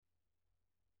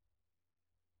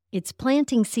It's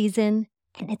planting season,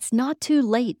 and it's not too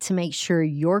late to make sure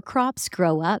your crops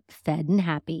grow up fed and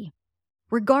happy.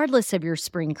 Regardless of your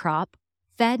spring crop,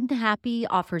 Fed and Happy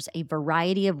offers a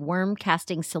variety of worm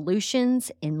casting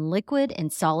solutions in liquid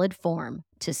and solid form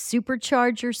to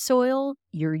supercharge your soil,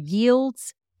 your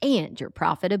yields, and your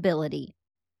profitability.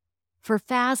 For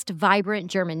fast,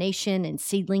 vibrant germination and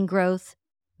seedling growth,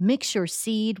 mix your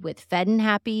seed with Fed and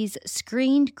Happy's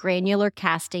screened granular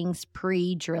castings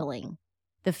pre-drilling.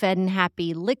 The Fed and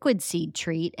Happy liquid seed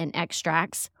treat and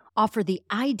extracts offer the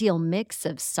ideal mix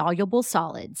of soluble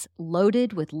solids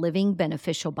loaded with living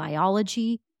beneficial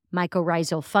biology,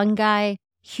 mycorrhizal fungi,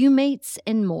 humates,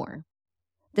 and more.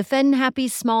 The Fed and Happy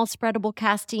small spreadable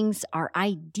castings are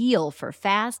ideal for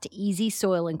fast, easy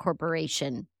soil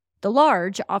incorporation. The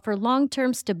large offer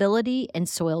long-term stability and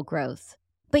soil growth.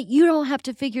 But you don't have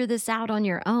to figure this out on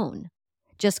your own.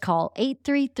 Just call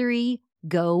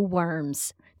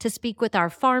 833-GO-WORMS to speak with our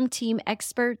farm team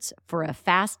experts for a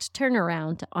fast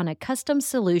turnaround on a custom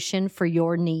solution for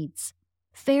your needs.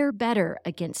 Fare better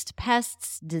against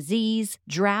pests, disease,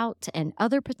 drought, and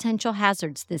other potential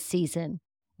hazards this season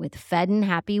with Fed and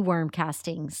Happy worm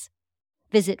castings.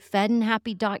 Visit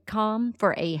fedandhappy.com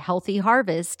for a healthy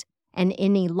harvest and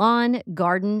any lawn,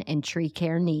 garden, and tree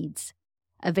care needs.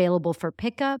 Available for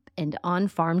pickup and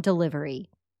on-farm delivery.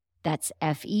 That's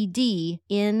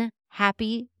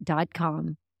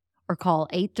fednhappy.com or call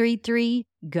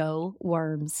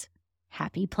 833-GO-WORMS.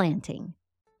 Happy planting.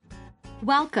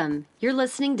 Welcome. You're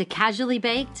listening to Casually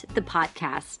Baked, the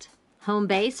podcast. Home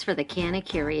base for the canna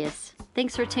curious.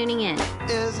 Thanks for tuning in.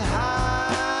 It's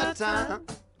high time.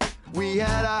 We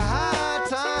had a high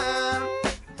time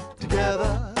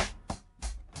together.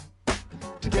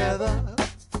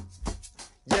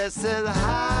 Yes, it's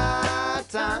high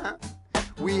time.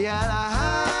 We had a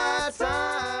high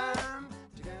time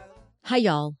together. Hi,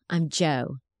 y'all. I'm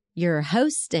Jo, your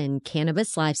host and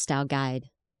cannabis lifestyle guide.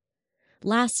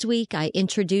 Last week, I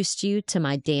introduced you to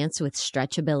my dance with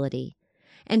stretchability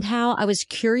and how I was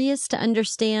curious to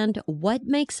understand what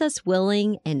makes us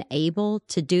willing and able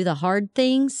to do the hard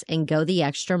things and go the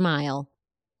extra mile.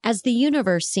 As the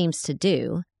universe seems to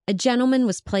do, a gentleman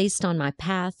was placed on my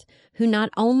path who not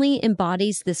only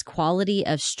embodies this quality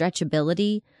of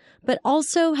stretchability, but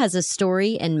also has a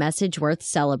story and message worth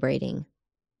celebrating.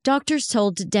 Doctors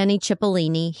told Denny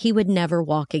Cipollini he would never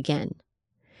walk again.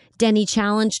 Denny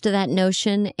challenged that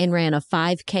notion and ran a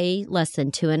 5K less than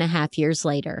 2.5 years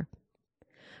later.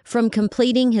 From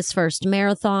completing his first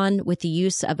marathon with the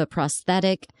use of a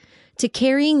prosthetic to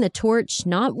carrying the torch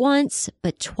not once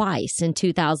but twice in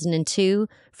 2002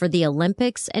 for the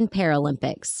Olympics and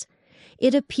Paralympics,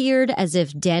 it appeared as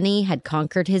if Denny had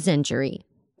conquered his injury.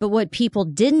 But what people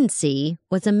didn't see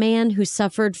was a man who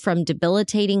suffered from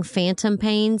debilitating phantom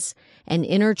pains and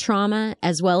inner trauma,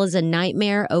 as well as a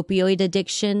nightmare opioid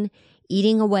addiction,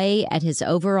 eating away at his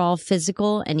overall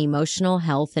physical and emotional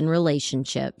health and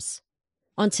relationships.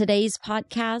 On today's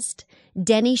podcast,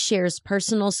 Denny shares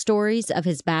personal stories of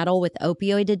his battle with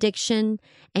opioid addiction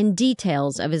and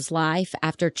details of his life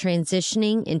after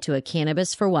transitioning into a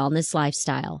cannabis for wellness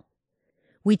lifestyle.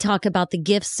 We talk about the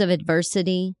gifts of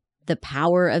adversity, the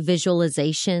power of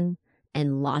visualization,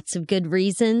 and lots of good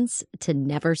reasons to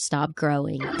never stop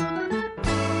growing.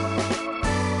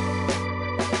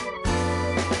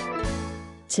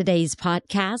 Today's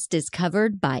podcast is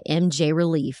covered by MJ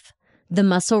Relief, the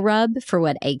muscle rub for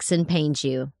what aches and pains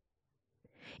you.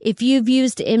 If you've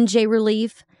used MJ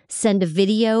Relief, send a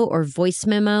video or voice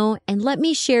memo and let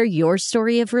me share your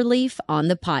story of relief on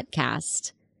the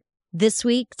podcast. This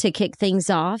week, to kick things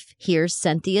off, here's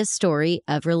Cynthia's story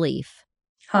of relief.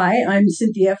 Hi, I'm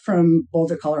Cynthia from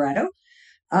Boulder, Colorado.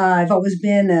 I've always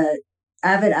been an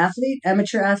avid athlete,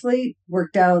 amateur athlete,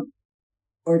 worked out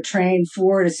or trained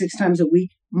 4 to 6 times a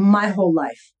week my whole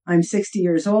life. I'm 60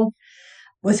 years old,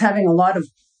 was having a lot of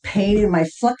pain in my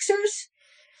flexors,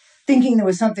 thinking there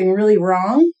was something really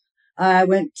wrong. I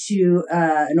went to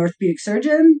an orthopedic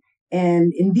surgeon,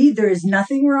 and indeed there is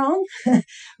nothing wrong.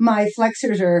 My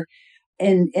flexors are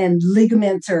and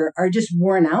ligaments are just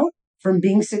worn out from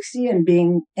being 60 and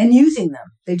using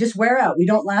them. They just wear out. We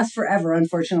don't last forever,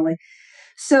 unfortunately.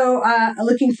 So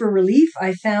looking for relief,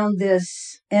 I found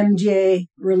this MJ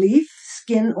Relief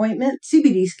skin ointment,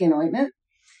 CBD skin ointment,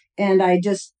 and I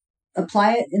just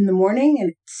apply it in the morning, and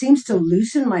it seems to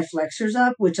loosen my flexors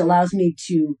up, which allows me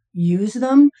to use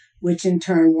them, which in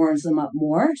turn warms them up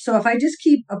more. So if I just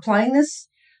keep applying this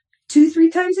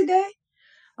 2-3 times a day,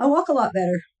 I'll walk a lot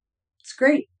better. It's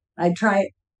great. I'd try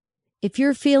it. If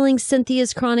you're feeling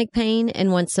Cynthia's chronic pain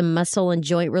and want some muscle and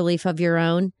joint relief of your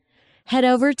own, Head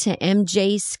over to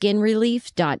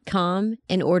mjskinrelief.com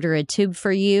and order a tube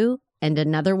for you and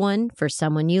another one for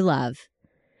someone you love.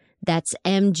 That's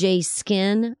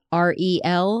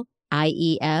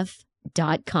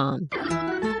mjskinrelief.com.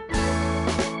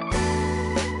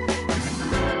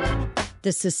 The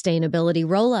Sustainability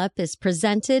Roll-Up is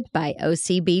presented by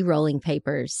OCB Rolling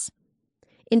Papers.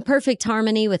 In perfect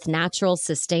harmony with natural,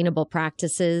 sustainable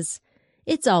practices,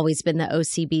 it's always been the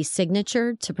OCB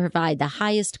signature to provide the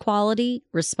highest quality,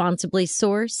 responsibly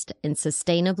sourced, and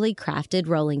sustainably crafted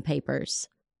rolling papers.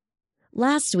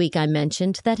 Last week, I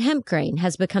mentioned that hemp grain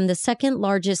has become the second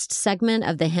largest segment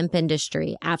of the hemp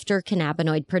industry after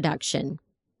cannabinoid production.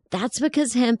 That's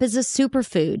because hemp is a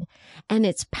superfood, and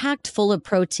it's packed full of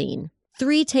protein.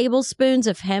 3 tablespoons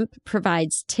of hemp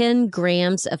provides 10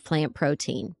 grams of plant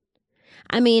protein.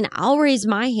 I mean, I'll raise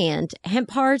my hand.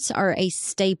 Hemp hearts are a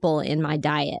staple in my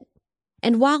diet.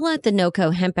 And while at the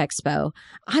NOCO Hemp Expo,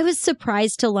 I was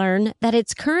surprised to learn that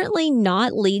it's currently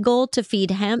not legal to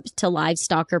feed hemp to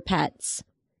livestock or pets.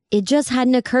 It just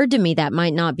hadn't occurred to me that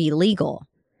might not be legal.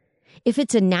 If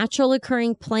it's a natural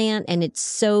occurring plant and it's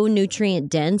so nutrient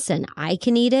dense and I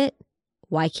can eat it,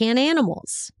 why can't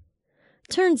animals?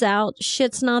 Turns out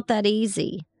shit's not that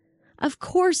easy. Of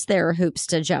course there are hoops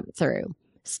to jump through,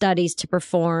 studies to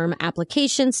perform,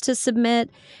 applications to submit,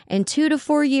 and 2 to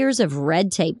 4 years of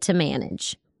red tape to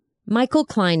manage. Michael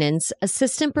Kleinens,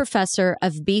 assistant professor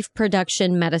of beef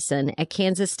production medicine at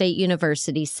Kansas State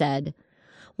University, said,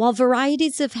 "While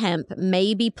varieties of hemp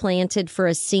may be planted for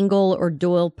a single or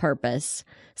dual purpose,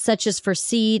 such as for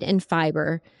seed and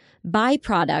fiber,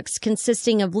 byproducts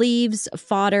consisting of leaves,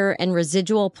 fodder, and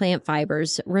residual plant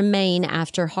fibers remain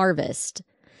after harvest.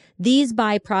 These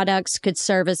byproducts could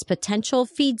serve as potential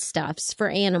feedstuffs for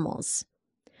animals.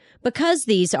 Because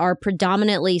these are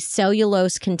predominantly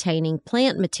cellulose-containing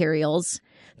plant materials,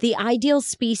 the ideal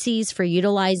species for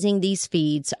utilizing these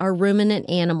feeds are ruminant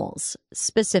animals,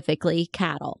 specifically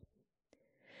cattle."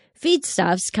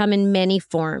 Feedstuffs come in many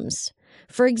forms.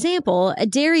 For example, a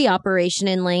dairy operation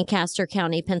in Lancaster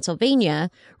County, Pennsylvania,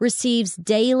 receives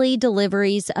daily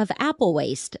deliveries of apple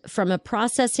waste from a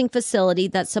processing facility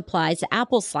that supplies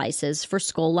apple slices for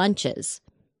school lunches.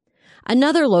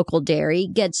 Another local dairy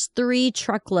gets 3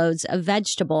 truckloads of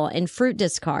vegetable and fruit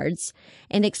discards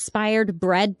and expired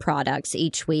bread products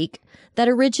each week that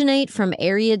originate from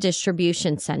area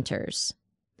distribution centers.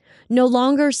 No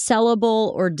longer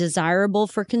sellable or desirable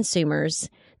for consumers,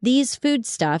 these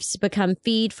foodstuffs become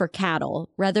feed for cattle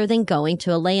rather than going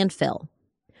to a landfill.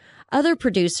 Other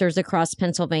producers across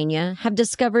Pennsylvania have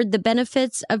discovered the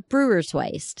benefits of brewer's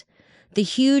waste, the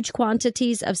huge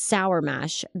quantities of sour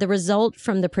mash that result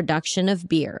from the production of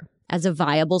beer, as a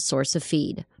viable source of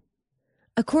feed.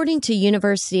 According to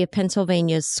University of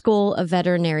Pennsylvania's School of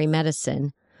Veterinary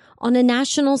Medicine, on a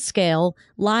national scale,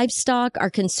 livestock are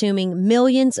consuming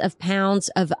millions of pounds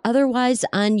of otherwise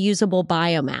unusable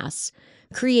biomass,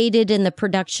 created in the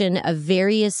production of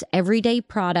various everyday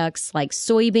products like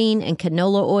soybean and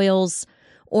canola oils,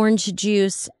 orange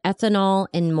juice, ethanol,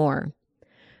 and more.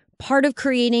 Part of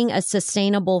creating a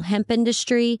sustainable hemp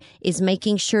industry is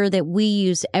making sure that we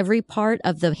use every part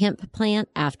of the hemp plant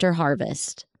after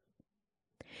harvest.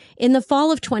 In the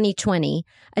fall of 2020,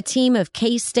 a team of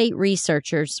K-State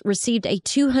researchers received a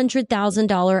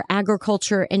 $200,000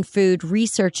 Agriculture and Food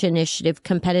Research Initiative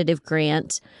competitive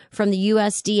grant from the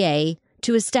USDA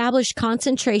to establish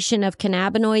concentration of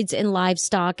cannabinoids in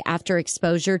livestock after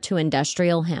exposure to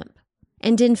industrial hemp.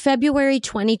 And in February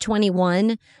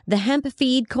 2021, the Hemp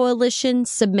Feed Coalition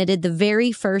submitted the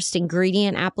very first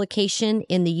ingredient application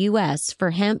in the U.S. for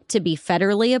hemp to be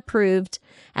federally approved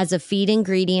as a feed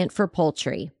ingredient for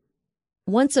poultry.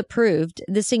 Once approved,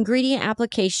 this ingredient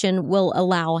application will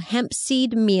allow hemp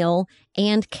seed meal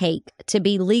and cake to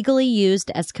be legally used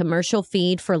as commercial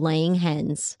feed for laying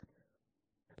hens.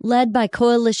 Led by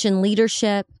coalition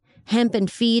leadership, hemp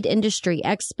and feed industry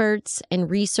experts, and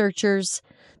researchers,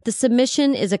 the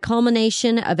submission is a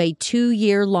culmination of a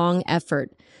 2-year-long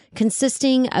effort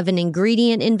consisting of an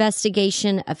ingredient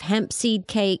investigation of hemp seed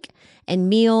cake and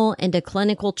meal and a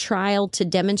clinical trial to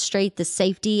demonstrate the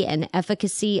safety and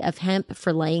efficacy of hemp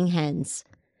for laying hens.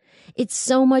 It's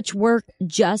so much work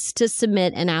just to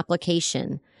submit an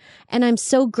application, and I'm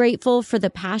so grateful for the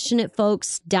passionate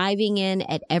folks diving in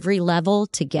at every level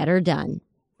to get her done.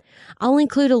 I'll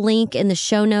include a link in the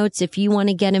show notes if you want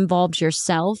to get involved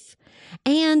yourself.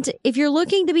 And if you're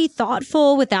looking to be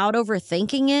thoughtful without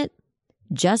overthinking it,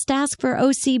 just ask for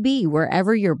OCB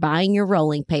wherever you're buying your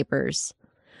rolling papers.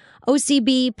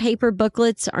 OCB paper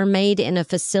booklets are made in a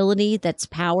facility that's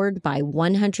powered by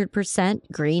 100%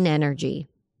 green energy.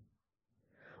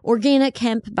 Organic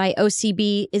hemp by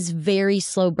OCB is very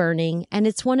slow burning, and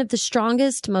it's one of the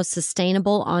strongest, most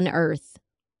sustainable on earth.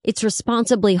 It's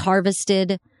responsibly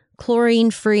harvested,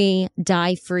 chlorine-free,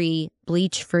 dye-free,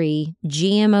 bleach-free,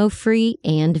 GMO-free,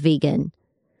 and vegan.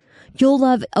 You'll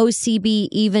love OCB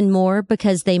even more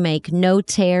because they make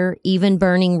no-tear,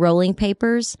 even-burning rolling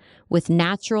papers with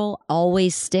natural,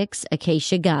 always sticks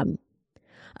acacia gum.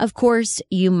 Of course,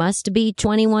 you must be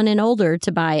 21 and older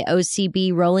to buy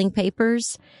OCB rolling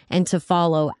papers and to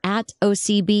follow at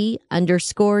OCB_USA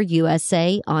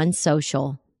on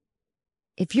social.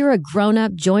 If you're a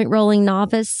grown-up joint rolling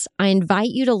novice, I invite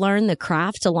you to learn the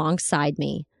craft alongside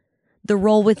me. The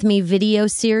Roll With Me video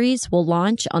series will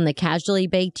launch on the Casually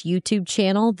Baked YouTube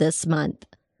channel this month.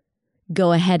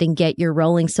 Go ahead and get your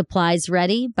rolling supplies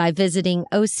ready by visiting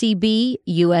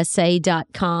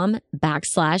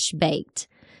ocbusa.com/baked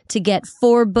to get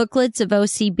 4 booklets of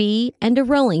OCB and a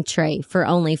rolling tray for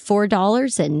only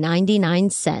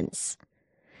 $4.99.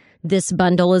 This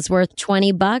bundle is worth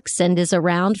 $20 and is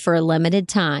around for a limited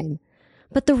time.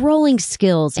 But the rolling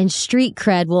skills and street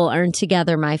cred we'll earn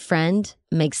together, my friend,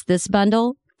 makes this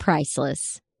bundle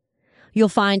priceless. You'll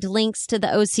find links to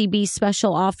the OCB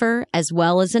special offer as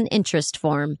well as an interest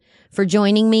form for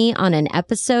joining me on an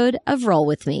episode of Roll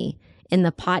With Me in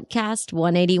the podcast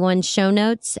 181 show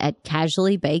notes at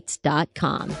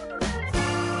casuallybaked.com.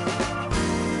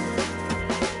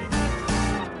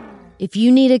 If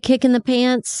you need a kick in the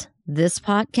pants, this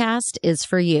podcast is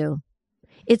for you.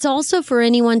 It's also for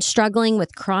anyone struggling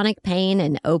with chronic pain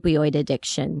and opioid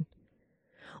addiction.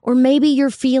 Or maybe you're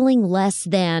feeling less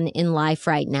than in life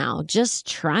right now, just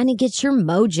trying to get your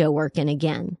mojo working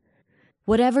again.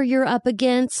 Whatever you're up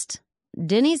against,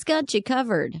 Denny's got you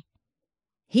covered.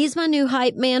 He's my new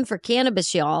hype man for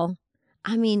cannabis, y'all.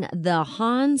 I mean, the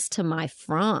Hans to my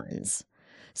Franz.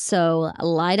 So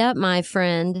light up, my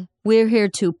friend. We're here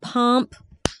to pump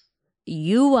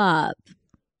you up.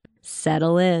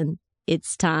 Settle in.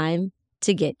 It's time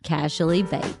to get casually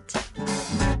baked.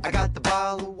 I got the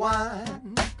bottle of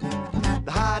wine,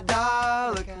 the high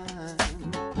dollar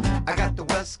kind. I got the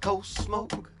West Coast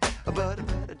smoke, but I better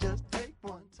just take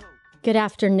one toke. Good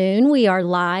afternoon. We are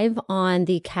live on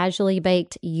the Casually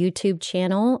Baked YouTube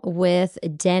channel with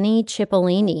Denny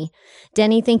Cipollini.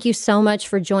 Denny, thank you so much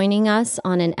for joining us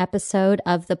on an episode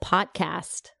of the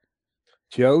podcast.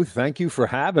 Joe, thank you for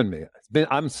having me.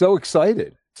 I'm so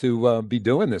excited to be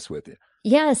doing this with you.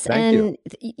 Yes. Thank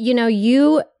you know,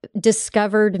 you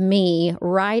discovered me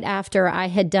right after I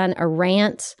had done a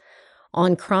rant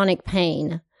on chronic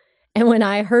pain. And when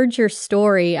I heard your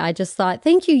story, I just thought,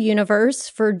 thank you, universe,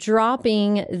 for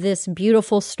dropping this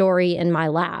beautiful story in my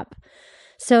lap.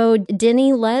 So,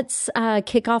 Denny, let's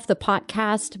kick off the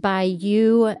podcast by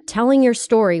you telling your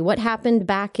story. What happened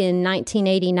back in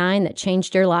 1989 that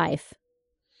changed your life?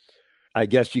 I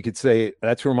guess you could say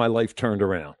that's where my life turned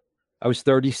around. I was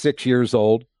 36 years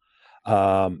old,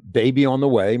 baby on the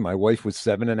way. My wife was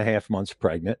 7.5 months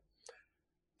pregnant.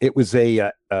 It was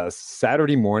a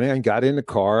Saturday morning. I got in the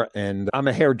car, and I'm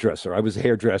a hairdresser. I was a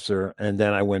hairdresser, and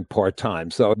then I went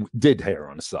part-time. So I did hair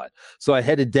on the side. So I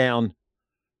headed down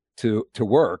to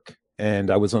work,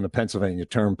 and I was on the Pennsylvania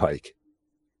Turnpike.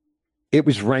 It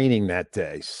was raining that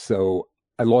day, so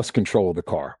I lost control of the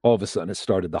car. All of a sudden, it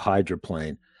started to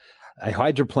hydroplane. I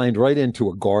hydroplaned right into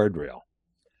a guardrail.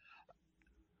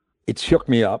 It shook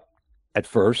me up at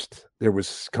first. There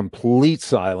was complete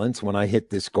silence when I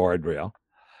hit this guardrail.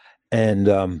 And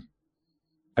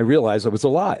I realized I was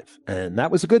alive, and that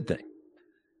was a good thing.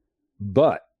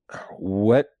 But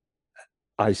what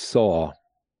I saw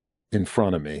in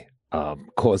front of me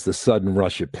caused a sudden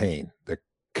rush of pain that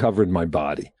covered my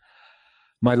body.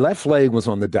 My left leg was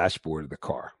on the dashboard of the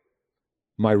car.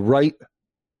 My right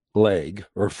leg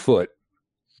or foot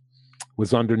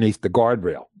was underneath the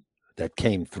guardrail that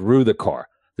came through the car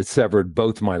that severed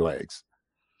both my legs.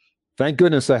 Thank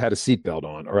goodness I had a seatbelt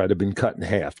on, or I'd have been cut in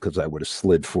half because I would have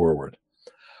slid forward.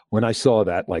 When I saw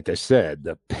that, like I said,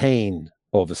 the pain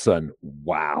all of a sudden,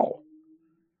 wow.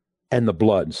 And the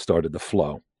blood started to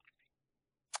flow.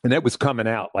 And it was coming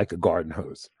out like a garden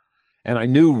hose. And I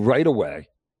knew right away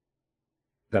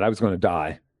that I was going to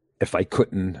die if I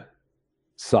couldn't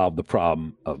solve the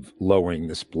problem of lowering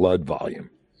this blood volume.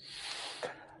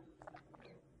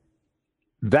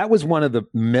 That was one of the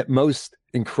most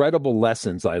incredible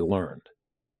lessons I learned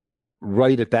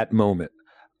right at that moment.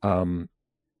 I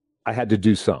had to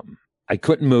do something. I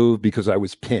couldn't move because I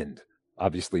was pinned.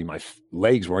 Obviously, my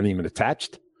legs weren't even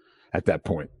attached at that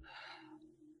point.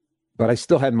 But I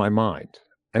still had my mind.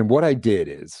 And what I did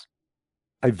is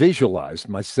I visualized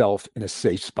myself in a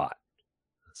safe spot,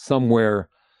 somewhere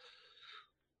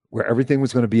where everything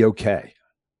was going to be okay.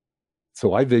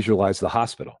 So I visualized the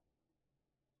hospital.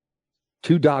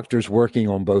 2 doctors working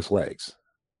on both legs,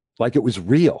 like it was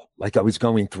real, like I was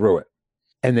going through it.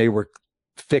 And they were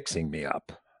fixing me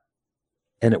up.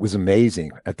 And it was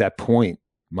amazing. At that point,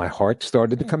 my heart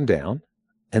started to come down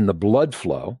and the blood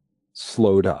flow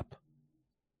slowed up.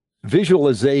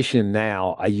 Visualization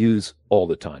now I use all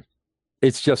the time.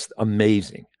 It's just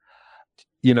amazing.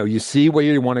 You know, you see where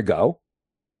you want to go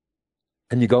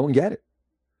and you go and get it.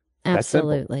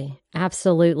 Absolutely.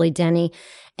 Absolutely, Denny.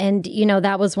 And, you know,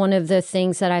 that was one of the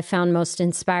things that I found most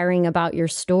inspiring about your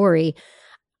story.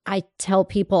 I tell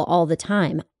people all the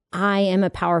time, I am a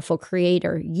powerful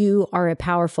creator. You are a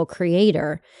powerful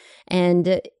creator. And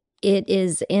it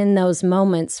is in those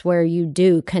moments where you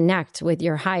do connect with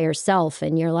your higher self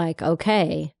and you're like,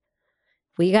 okay,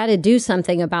 we got to do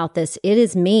something about this. It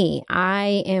is me.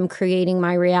 I am creating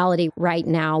my reality right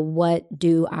now. What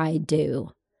do I do?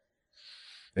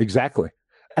 Exactly.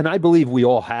 And I believe we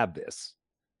all have this,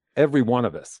 every one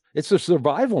of us. It's a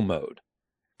survival mode.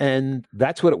 And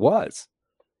that's what it was.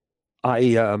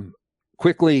 I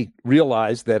quickly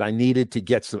realized that I needed to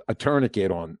get a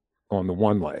tourniquet on the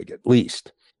one leg, at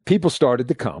least. People started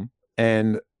to come.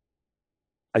 And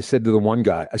I said to the one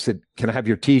guy, I said, can I have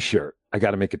your T-shirt? I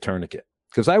got to make a tourniquet.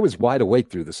 Because I was wide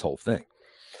awake through this whole thing.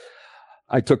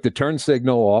 I took the turn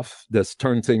signal off, this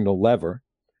turn signal lever,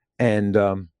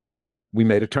 and we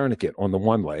made a tourniquet on the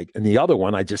one leg. And the other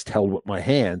one, I just held with my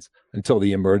hands until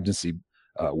the emergency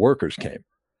workers came.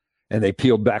 And they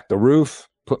peeled back the roof,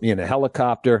 put me in a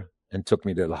helicopter, and took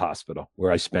me to the hospital,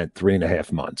 where I spent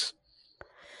 3.5 months.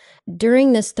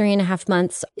 During this 3.5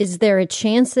 months, is there a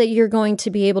chance that you're going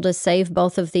to be able to save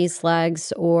both of these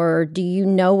legs? Or do you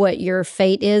know what your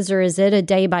fate is? Or is it a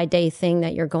day-by-day thing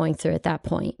that you're going through at that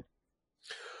point?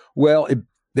 Well,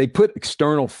 they put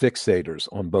external fixators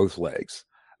on both legs.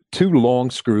 2 long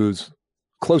screws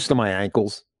close to my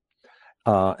ankles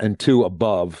and 2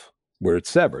 above where it's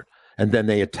severed. And then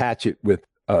they attach it with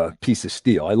a piece of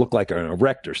steel. I look like an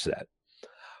erector set,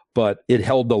 but it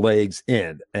held the legs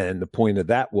in. And the point of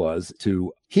that was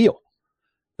to heal.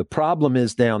 The problem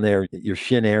is down there, your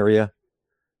shin area,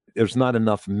 there's not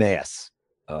enough mass,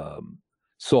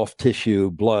 soft tissue,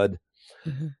 blood.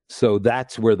 Mm-hmm. So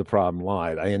that's where the problem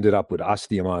lied. I ended up with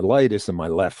osteomyelitis in my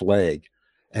left leg.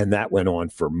 And that went on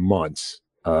for months.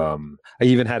 I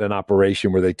even had an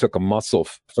operation where they took a muscle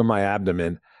from my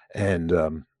abdomen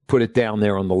and put it down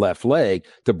there on the left leg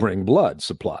to bring blood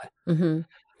supply. Mm-hmm.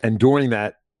 And during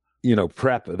that,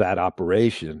 prep of that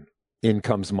operation, in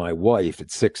comes my wife at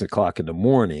 6:00 in the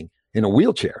morning in a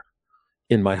wheelchair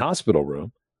in my hospital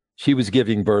room. She was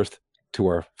giving birth to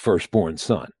our firstborn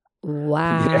son.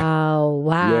 Wow. Yeah.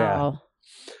 Wow. Yeah.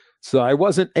 So I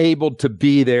wasn't able to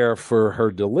be there for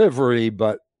her delivery,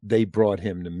 but they brought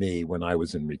him to me when I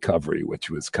was in recovery, which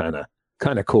was kind of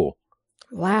cool.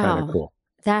 Wow. Kind of cool.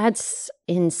 That's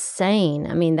insane.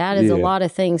 I mean, that is a lot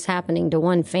of things happening to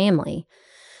one family.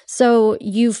 So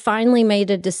you finally made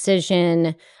a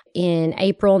decision in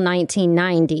April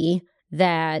 1990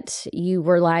 that you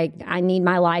were like, I need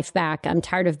my life back. I'm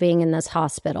tired of being in this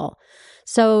hospital.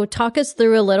 So talk us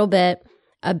through a little bit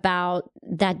about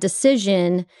that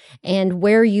decision and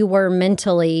where you were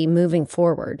mentally moving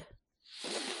forward.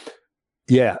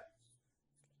 Yeah.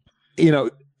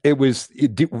 It was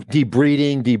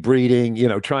debriding,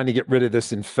 trying to get rid of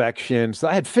this infection. So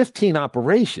I had 15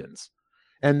 operations.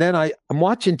 And then I'm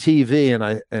watching TV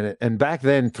and back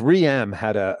then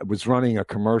 3M was running a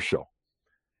commercial.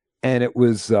 And it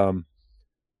was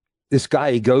this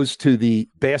guy, he goes to the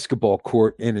basketball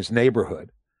court in his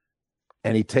neighborhood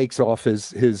and he takes off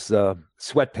his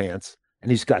sweatpants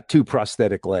and he's got 2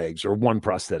 prosthetic legs or 1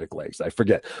 prosthetic legs. I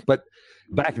forget. But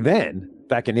back then,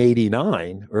 back in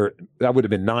 89, or that would have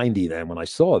been 90 then when I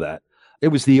saw that, it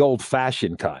was the old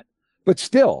fashioned kind. But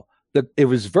still, it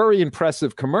was very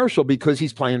impressive commercial because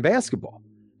he's playing basketball.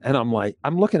 And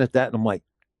I'm looking at that and I'm like,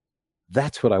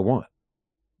 that's what I want.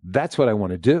 That's what I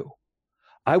want to do.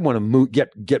 I want to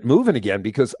get moving again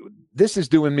because this is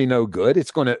doing me no good.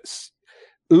 It's going to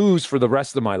ooze for the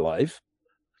rest of my life.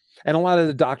 And a lot of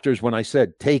the doctors, when I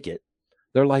said, take it,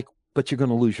 they're like, but you're going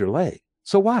to lose your leg.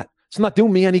 So what? It's not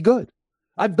doing me any good.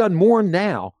 I've done more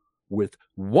now with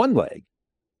 1 leg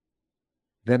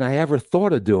than I ever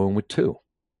thought of doing with 2.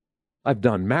 I've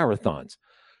done marathons,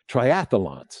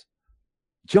 triathlons,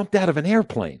 jumped out of an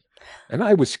airplane, and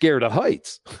I was scared of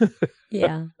heights.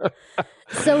 Yeah.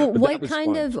 So what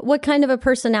kind of a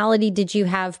personality did you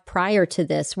have prior to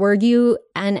this? Were you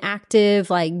an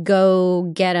active, like, go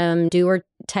get 'em, doer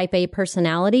type A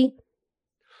personality?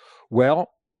 Well,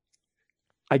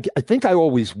 I think I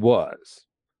always was.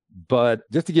 But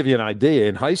just to give you an idea,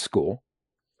 in high school,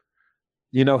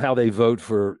 You know how they vote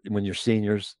for when you're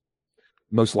seniors?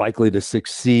 Most likely to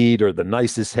succeed or the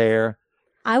nicest hair.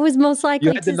 I was most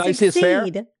likely had the to nicest hair?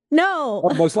 succeed. No.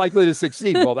 Oh, most likely to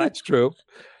succeed. Well, that's true.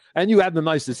 And you have the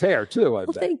nicest hair too, I Well,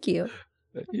 bet. thank you.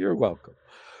 You're welcome.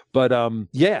 But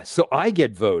yeah, so I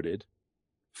get voted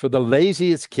for the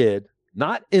laziest kid,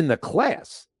 not in the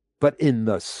class, but in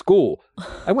the school.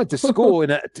 I went to school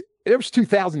and there was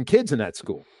 2,000 kids in that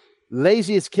school.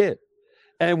 Laziest kid.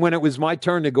 And when it was my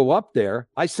turn to go up there,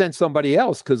 I sent somebody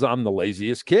else because I'm the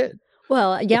laziest kid.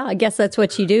 Well, yeah, I guess that's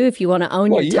what you do if you want to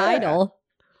own your title.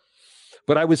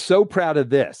 But I was so proud of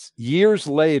this. Years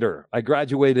later, I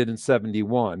graduated in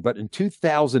 71, but in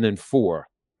 2004,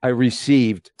 I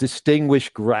received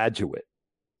Distinguished Graduate.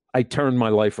 I turned my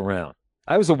life around.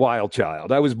 I was a wild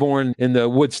child. I was born in the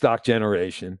Woodstock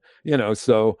generation,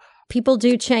 so. People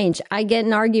do change. I get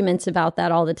in arguments about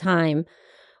that all the time,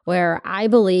 where I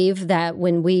believe that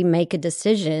when we make a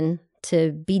decision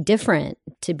to be different,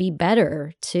 to be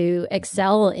better, to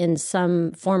excel in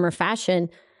some form or fashion,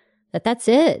 that's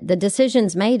it. The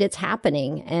decision's made, it's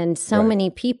happening. And so many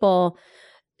people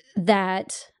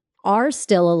that are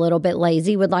still a little bit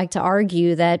lazy would like to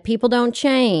argue that people don't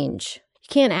change. You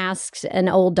can't ask an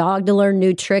old dog to learn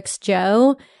new tricks,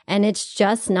 Joe, and it's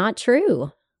just not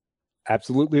true.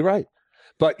 Absolutely right.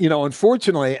 But,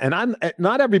 unfortunately, and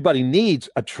not everybody needs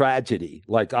a tragedy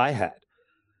like I had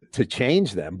to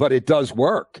change them, but it does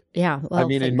work. Yeah. Well, I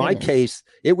mean, in my case,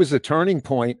 it was a turning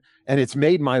point and it's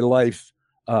made my life,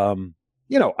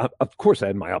 of course I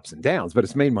had my ups and downs, but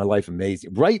it's made my life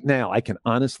amazing. Right now, I can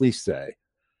honestly say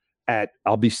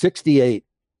I'll be 68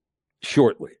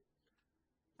 shortly.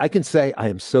 I can say I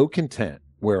am so content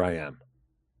where I am.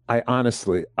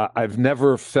 I've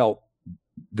never felt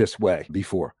this way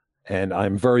before. And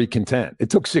I'm very content.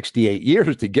 It took 68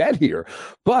 years to get here,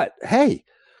 but hey,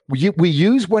 we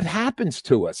use what happens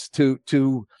to us to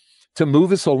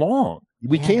move us along.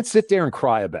 We can't sit there and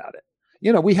cry about it.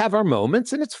 We have our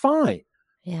moments and it's fine.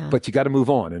 Yeah. But you got to move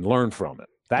on and learn from it.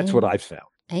 That's what I've found.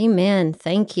 Amen.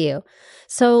 Thank you.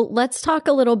 So let's talk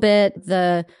a little bit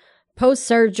the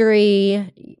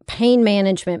post-surgery pain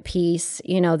management piece.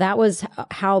 That was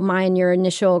how my and your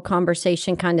initial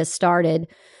conversation kind of started.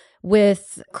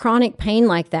 With chronic pain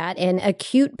like that and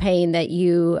acute pain that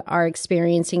you are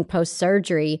experiencing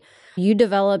post-surgery, you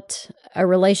developed a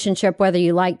relationship, whether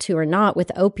you like to or not,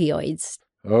 with opioids.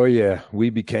 Oh, yeah.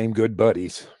 We became good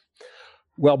buddies.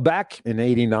 Well, back in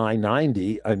 89,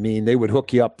 90, they would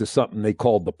hook you up to something they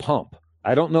called the pump.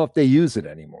 I don't know if they use it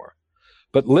anymore,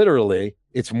 but literally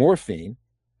it's morphine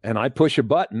and I push a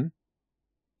button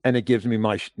and it gives me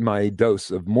my dose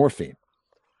of morphine.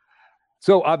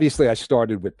 So obviously I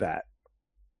started with that.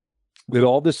 With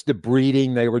all this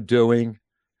debriding they were doing,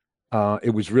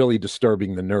 it was really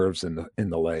disturbing the nerves in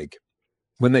the leg.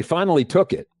 When they finally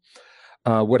took it,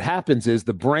 what happens is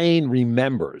the brain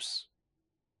remembers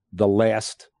the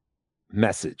last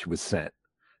message was sent.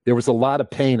 There was a lot of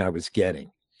pain I was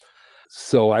getting.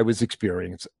 So I was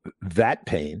experiencing that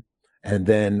pain and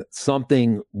then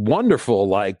something wonderful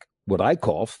like what I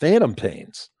call phantom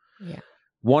pains. Yeah.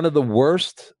 One of the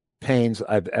worst pains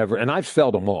I've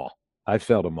felt them all.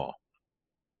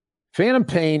 Phantom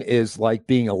pain is like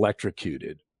being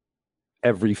electrocuted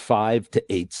every 5 to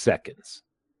 8 seconds.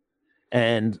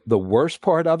 And the worst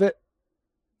part of it,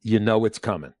 it's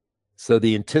coming. So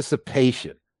the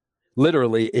anticipation,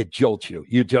 literally it jolts you.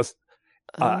 You just,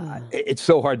 it's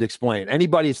so hard to explain.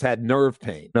 Anybody who's had nerve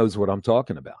pain knows what I'm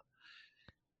talking about.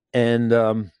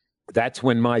 And that's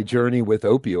when my journey with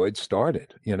opioids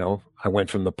started. I went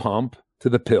from the pump to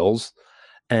the pills.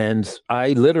 And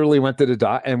I literally went to the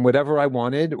doc and whatever I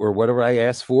wanted or whatever I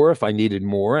asked for, if I needed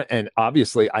more. And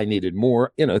obviously I needed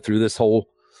more, through this whole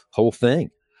thing.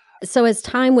 So as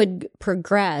time would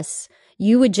progress,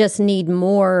 you would just need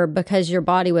more because your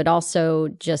body would also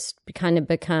just kind of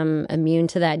become immune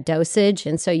to that dosage.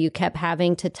 And so you kept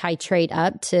having to titrate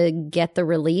up to get the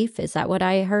relief. Is that what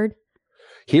I heard?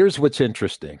 Here's what's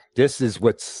interesting. This is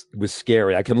was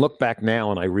scary. I can look back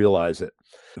now and I realize it.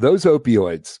 Those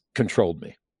opioids controlled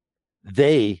me.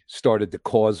 They started to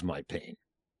cause my pain.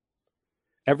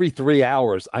 Every 3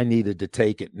 hours, I needed to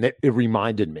take it. And it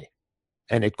reminded me.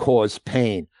 And it caused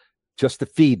pain just to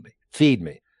feed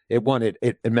me.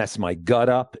 It messed my gut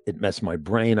up. It messed my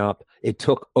brain up. It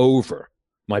took over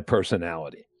my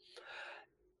personality.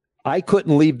 I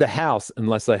couldn't leave the house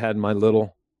unless I had my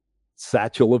little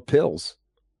satchel of pills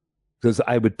because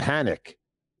I would panic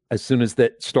as soon as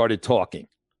they started talking,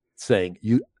 saying,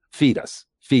 "You feed us.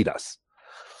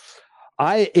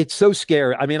 It's so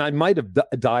scary. I might have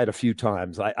died a few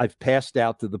times. I've passed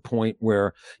out to the point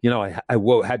where, I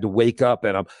had to wake up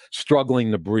and I'm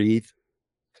struggling to breathe.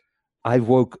 I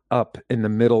woke up in the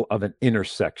middle of an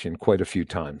intersection quite a few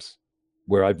times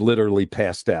where I've literally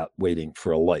passed out waiting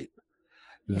for a light.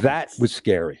 That Yes. was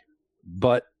scary.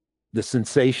 But the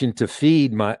sensation to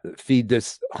feed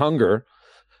this hunger,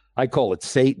 I call it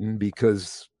Satan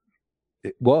because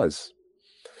it was.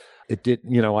 It did,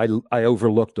 I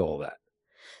overlooked all that.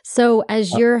 So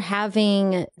as you're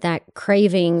having that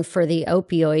craving for the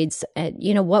opioids,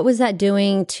 what was that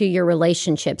doing to your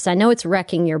relationships? I know it's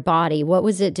wrecking your body. What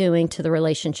was it doing to the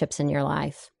relationships in your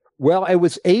life? Well, I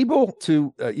was able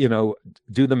to,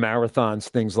 do the marathons,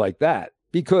 things like that,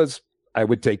 because I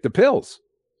would take the pills.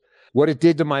 What it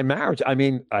did to my marriage, I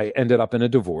mean, I ended up in a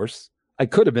divorce. I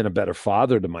could have been a better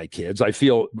father to my kids. I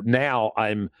feel now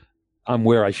I'm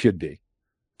where I should be.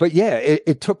 But yeah,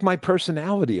 it took my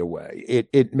personality away.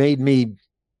 It made me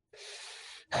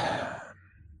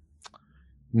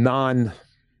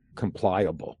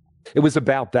non-compliable. It was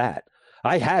about that.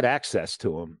 I had access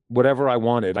to them, whatever I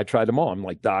wanted. I tried them all. I'm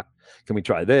like, Doc, can we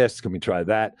try this? Can we try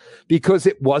that? Because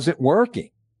it wasn't working.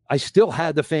 I still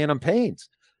had the phantom pains,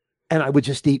 and I would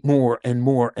just eat more and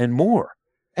more and more.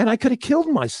 And I could have killed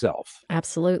myself.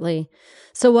 Absolutely.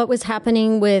 So what was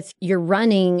happening with your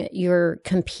running, your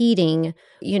competing?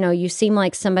 You seem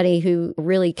like somebody who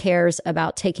really cares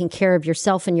about taking care of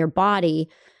yourself and your body.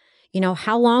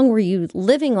 How long were you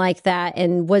living like that?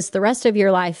 And was the rest of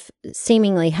your life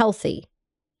seemingly healthy?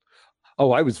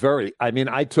 Oh,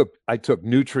 I took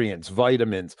nutrients,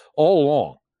 vitamins all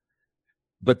along.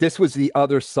 But this was the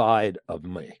other side of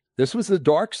me. This was the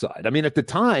dark side. I mean, at the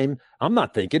time, I'm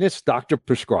not thinking it's doctor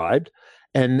prescribed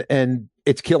and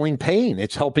it's killing pain.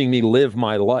 It's helping me live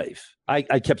my life. I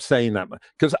kept saying that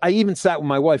because I even sat with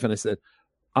my wife and I said,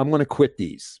 I'm going to quit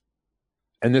these.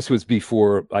 And this was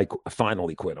before I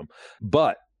finally quit them.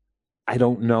 But I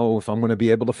don't know if I'm going to be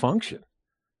able to function.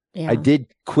 Yeah. I did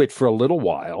quit for a little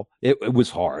while. It was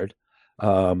hard.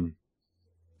 But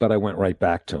I went right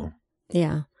back to them.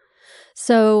 Yeah.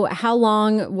 So how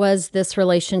long was this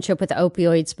relationship with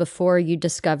opioids before you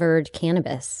discovered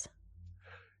cannabis?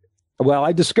 Well,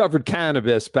 I discovered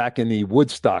cannabis back in the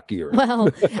Woodstock era. Well,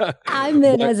 I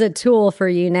meant as a tool for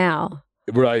you now.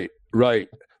 Right.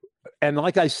 And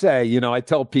like I say, I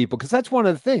tell people, because that's one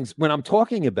of the things when I'm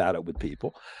talking about it with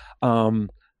people,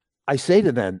 I say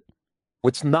to them,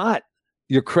 it's not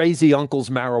your crazy uncle's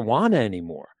marijuana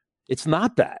anymore. It's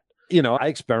not that. I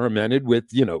experimented with,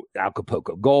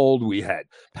 Acapulco Gold. We had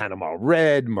Panama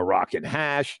Red, Moroccan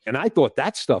hash, and I thought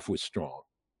that stuff was strong.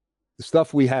 The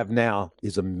stuff we have now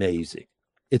is amazing.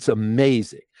 It's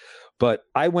amazing. But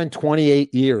I went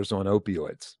 28 years on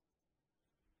opioids.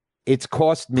 It's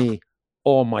cost me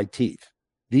all my teeth.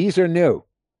 These are new.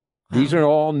 These are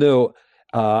all new.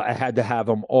 I had to have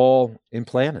them all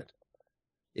implanted.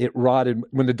 It rotted.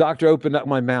 When the doctor opened up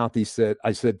my mouth,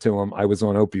 I said to him, I was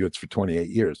on opioids for 28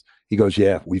 years. He goes,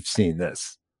 yeah, we've seen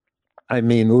this. I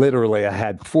mean, literally, I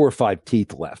had 4 or 5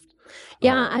 teeth left.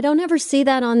 Yeah, I don't ever see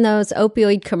that on those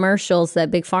opioid commercials that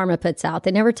Big Pharma puts out.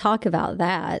 They never talk about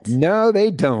that. No,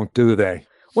 they don't, do they?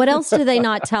 What else do they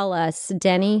not tell us,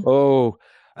 Denny? Oh,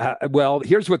 well,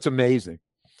 here's what's amazing.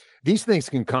 These things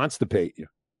can constipate you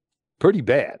pretty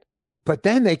bad. But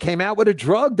then they came out with a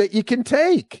drug that you can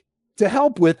take to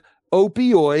help with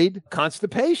opioid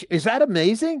constipation. Is that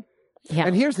amazing? Yeah.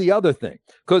 And here's the other thing,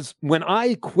 because when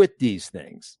I quit these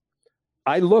things,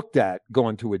 I looked at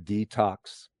going to a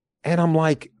detox and I'm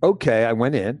like, okay, I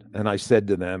went in and I said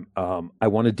to them, I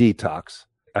want a detox.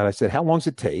 And I said, how long does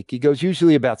it take? He goes,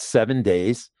 usually about 7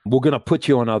 days. We're going to put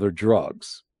you on other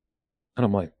drugs. And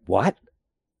I'm like, what?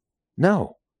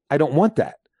 No, I don't want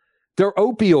that. They're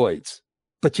opioids,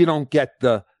 but you don't get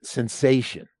the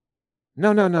sensation. No.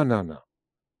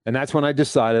 And that's when I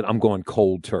decided I'm going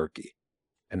cold turkey.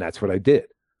 And that's what I did.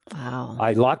 Wow.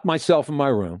 I locked myself in my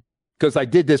room because I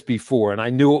did this before and I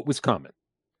knew it was coming.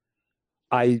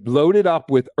 I loaded up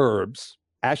with herbs,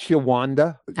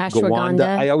 ashwagandha.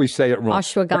 I always say it wrong.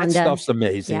 Ashwagandha. That stuff's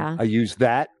amazing. Yeah. I used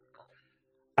that.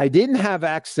 I didn't have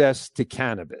access to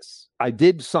cannabis. I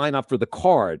did sign up for the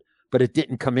card, but it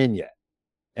didn't come in yet.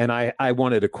 And I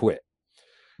wanted to quit.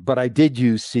 But I did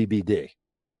use CBD.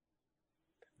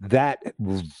 That,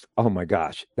 oh my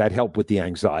gosh, that helped with the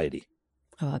anxiety.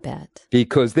 Oh, I bet.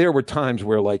 Because there were times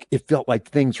where it felt like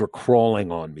things were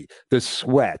crawling on me. The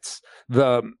sweats,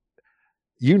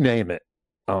 you name it.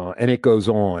 And it goes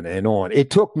on and on. It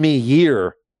took me a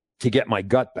year to get my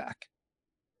gut back.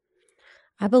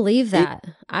 I believe that.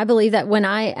 I believe that when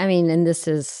I mean, and this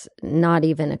is not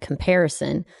even a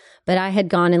comparison, but I had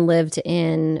gone and lived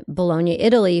in Bologna,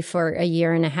 Italy for a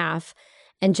year and a half.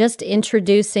 And just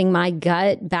introducing my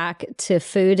gut back to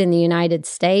food in the United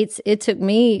States, it took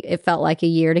me, it felt like a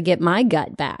year to get my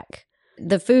gut back.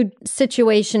 the food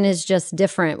situation is just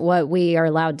different, what we are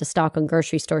allowed to stock on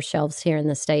grocery store shelves here in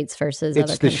the States versus other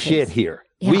It's the countries. shit here.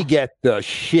 Yeah. We get the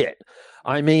shit.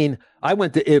 I mean, I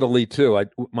went to Italy too.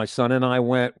 My son and I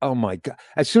went. Oh my God!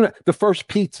 As soon as the first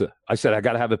pizza, I said, I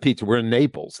got to have a pizza. We're in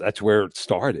Naples. That's where it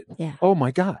started. Yeah. Oh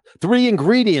my God! 3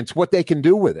 ingredients, what they can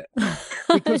do with it,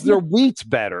 because their wheat's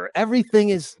better. Everything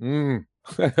is.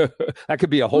 That could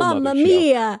be a whole Mamma nother show.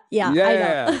 mia! Yeah.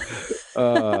 Yeah. I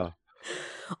know.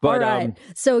 But all right.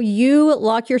 So you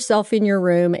lock yourself in your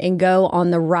room and go on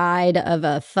the ride of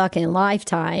a fucking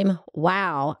lifetime.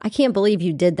 Wow. I can't believe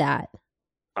you did that.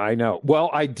 I know. Well,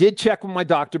 I did check with my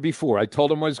doctor before. I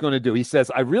told him what I was going to do. He says,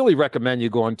 I really recommend you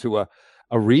going to a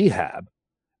rehab.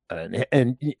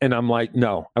 And I'm like,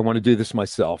 no, I want to do this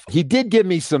myself. He did give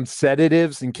me some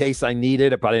sedatives in case I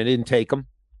needed it, but I didn't take them.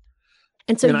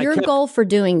 And so your goal for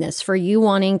doing this, for you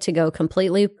wanting to go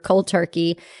completely cold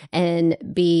turkey and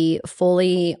be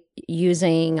fully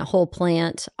using whole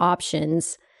plant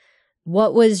options,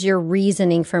 what was your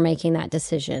reasoning for making that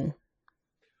decision?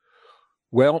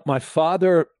 Well, my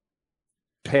father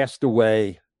passed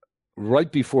away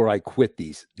right before I quit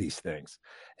these things,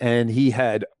 and he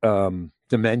had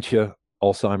dementia,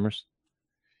 Alzheimer's,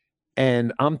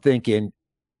 and I'm thinking,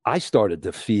 I started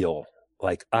to feel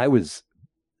like I was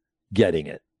getting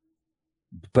it,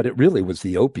 but it really was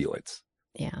the opioids.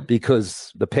 Yeah,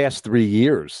 because the past 3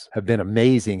 years have been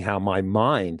amazing how my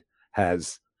mind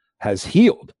has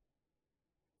healed.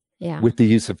 Yeah, with the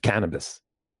use of cannabis.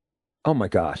 Oh my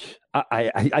gosh.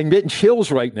 I'm getting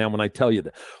chills right now when I tell you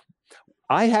that.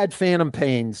 I had phantom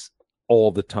pains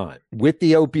all the time. With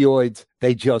the opioids,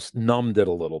 they just numbed it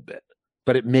a little bit,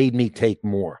 but it made me take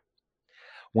more.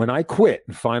 When I quit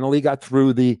and finally got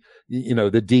through the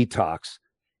detox,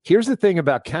 here's the thing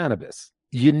about cannabis.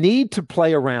 You need to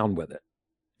play around with it.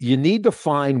 You need to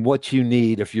find what you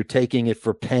need if you're taking it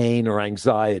for pain or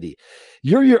anxiety.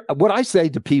 What I say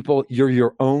to people, you're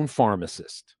your own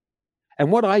pharmacist.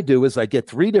 And what I do is I get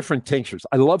 3 different tinctures.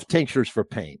 I love tinctures for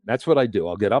pain. That's what I do.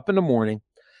 I'll get up in the morning.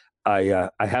 I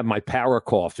have my power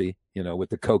coffee, with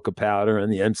the coca powder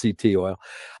and the MCT oil.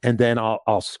 And then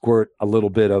I'll squirt a little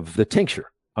bit of the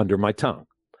tincture under my tongue.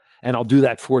 And I'll do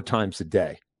that 4 times a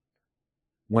day.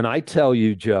 When I tell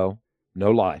you, Joe,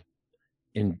 no lie,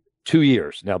 in 2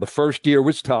 years. Now, the first year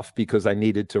was tough because I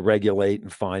needed to regulate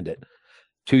and find it.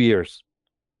 2 years.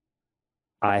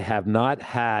 I have not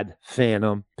had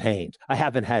phantom pains. I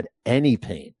haven't had any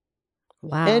pain.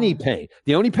 Wow. Any pain.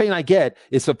 The only pain I get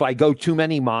is if I go too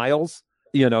many miles,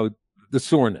 the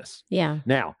soreness. Yeah.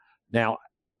 Now,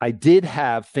 I did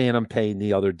have phantom pain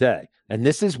the other day, and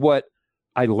this is what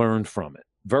I learned from it.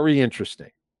 Very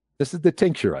interesting. This is the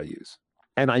tincture I use,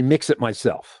 and I mix it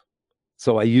myself.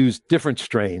 So I use different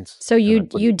strains. So you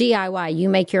DIY, you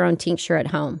make your own tincture at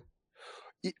home?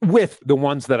 With the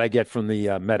ones that I get from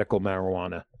the medical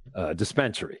marijuana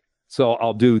dispensary. So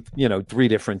I'll do, 3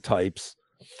 different types.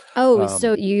 Oh,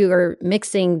 so you are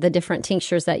mixing the different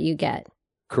tinctures that you get.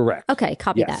 Correct. Okay,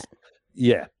 copy that.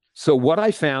 Yeah. So what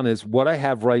I found is what I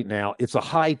have right now, it's a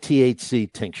high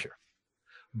THC tincture.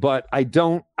 But I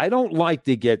don't like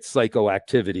to get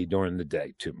psychoactivity during the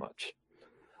day too much.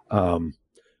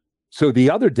 So the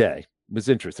other day was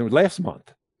interesting. Last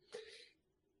month,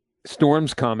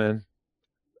 storms coming.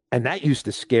 And that used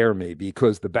to scare me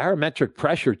because the barometric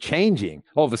pressure changing,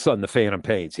 all of a sudden the phantom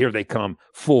pains, here they come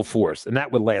full force. And that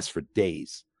would last for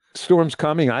days. Storms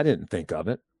coming, I didn't think of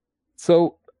it.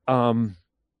 So I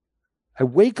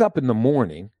wake up in the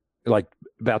morning, like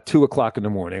about 2:00 in the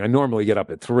morning. I normally get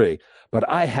up at 3, but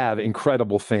I have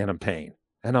incredible phantom pain.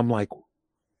 And I'm like,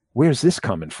 where's this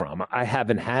coming from? I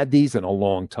haven't had these in a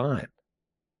long time.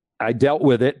 I dealt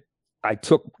with it. I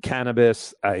took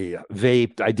cannabis, I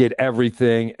vaped, I did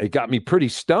everything. It got me pretty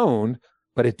stoned,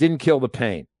 but it didn't kill the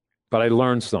pain. But I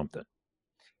learned something.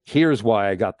 Here's why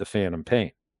I got the phantom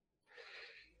pain.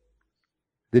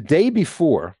 The day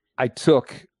before, I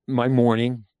took my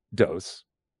morning dose.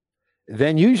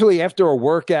 Then usually after a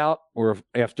workout or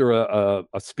after a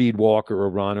speed walk or a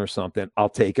run or something, I'll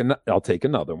take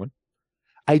another one.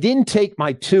 I didn't take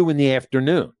my 2 in the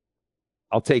afternoon.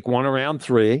 I'll take one around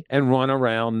 3 and run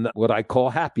around what I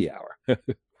call happy hour.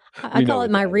 I call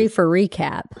it my reefer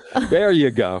recap. There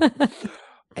you go.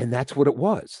 And that's what it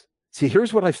was. See,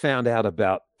 here's what I found out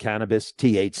about cannabis,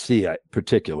 THC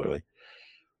particularly.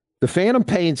 The phantom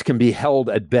pains can be held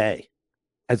at bay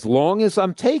as long as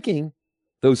I'm taking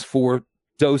those 4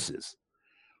 doses.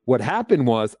 What happened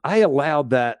was I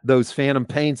allowed those phantom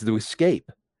pains to escape.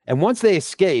 And once they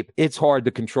escape, it's hard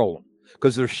to control them,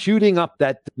 because they're shooting up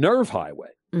that nerve highway.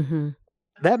 Mm-hmm.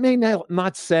 That may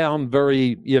not sound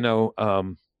very,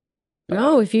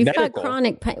 No, if you've medical, got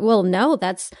chronic pain, well, no,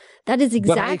 that is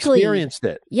but I exactly. experienced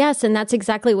it. Yes, and that's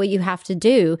exactly what you have to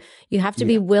do. You have to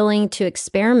be willing to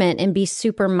experiment and be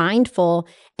super mindful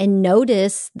and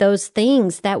notice those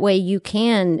things. That way you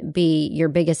can be your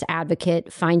biggest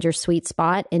advocate, find your sweet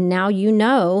spot, and now you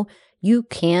know you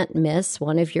can't miss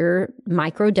one of your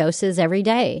micro doses every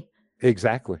day.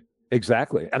 Exactly.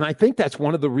 And I think that's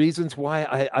one of the reasons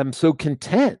why I'm so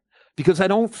content, because I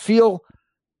don't feel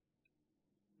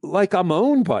like I'm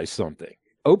owned by something.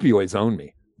 Opioids own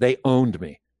me. They owned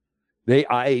me.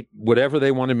 Whatever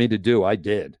they wanted me to do, I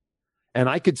did. And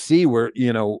I could see where,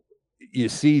 you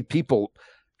see people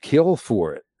kill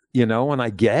for it, and I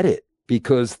get it,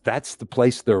 because that's the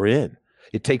place they're in.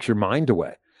 It takes your mind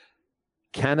away.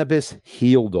 Cannabis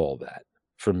healed all that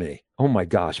for me. Oh my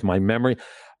gosh, my memory.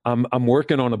 I'm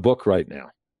working on a book right now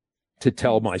to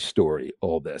tell my story,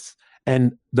 all this.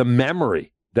 And the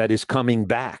memory that is coming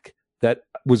back that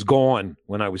was gone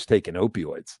when I was taking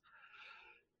opioids.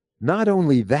 Not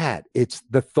only that, it's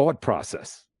the thought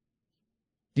process.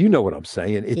 You know what I'm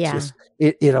saying? It just,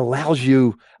 it allows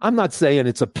you, I'm not saying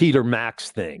it's a Peter Max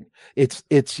thing. It's,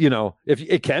 if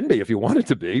it can be, if you want it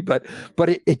to be, but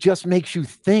it just makes you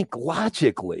think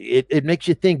logically. It makes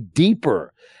you think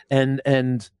deeper, and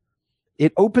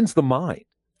it opens the mind.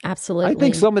 Absolutely. I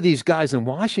think some of these guys in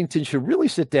Washington should really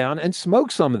sit down and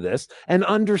smoke some of this and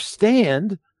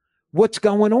understand what's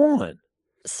going on.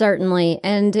 Certainly.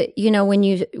 And, when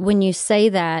you say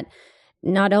that,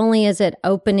 not only is it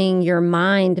opening your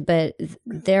mind, but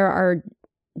there are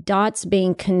dots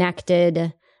being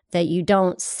connected that you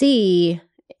don't see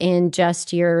in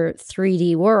just your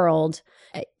 3D world.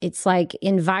 It's like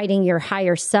inviting your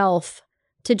higher self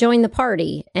to join the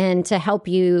party and to help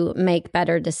you make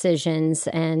better decisions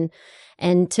and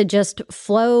to just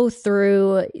flow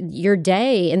through your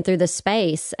day and through the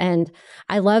space. And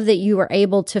I love that you were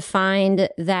able to find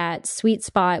that sweet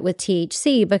spot with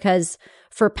THC, because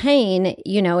for pain,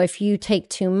 if you take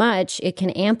too much, it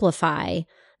can amplify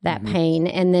that pain,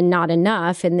 and then not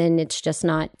enough, and then it's just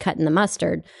not cutting the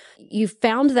mustard. You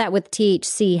found that with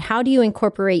THC. How do you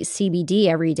incorporate CBD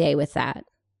every day with that?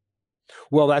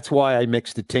 Well, that's why I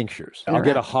mix the tinctures. I'll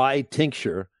get a high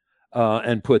tincture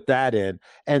and put that in.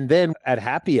 And then at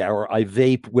happy hour, I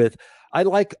vape with, I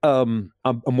like a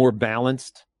more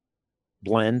balanced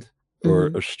blend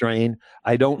or strain.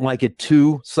 I don't like it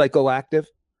too psychoactive,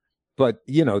 but,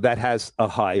 that has a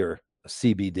higher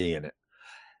CBD in it.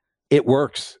 It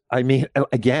works. I mean,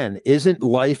 again, isn't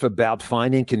life about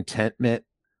finding contentment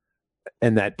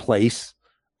in that place?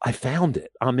 I found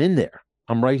it. I'm in there.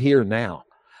 I'm right here now.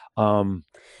 And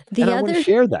I want to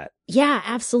share that. Yeah,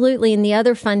 absolutely. And the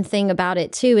other fun thing about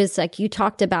it too is, like you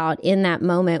talked about in that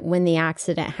moment when the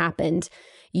accident happened,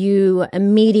 you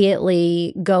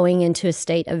immediately going into a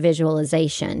state of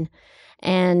visualization.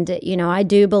 And, I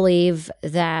do believe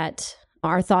that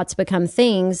our thoughts become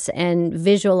things, and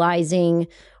visualizing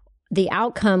the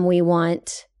outcome we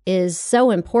want is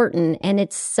so important. And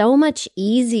it's so much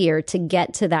easier to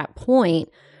get to that point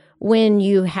when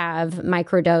you have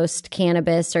microdosed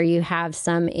cannabis or you have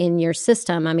some in your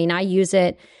system. I mean, I use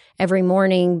it every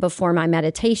morning before my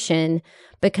meditation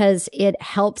because it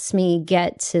helps me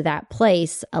get to that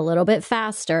place a little bit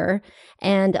faster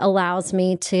and allows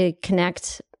me to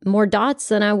connect more dots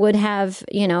than I would have,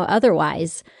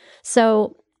 otherwise.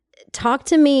 So talk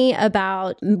to me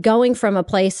about going from a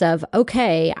place of,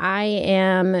 okay, I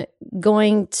am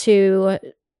going to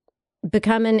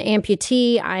become an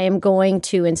amputee. I am going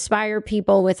to inspire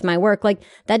people with my work. Like,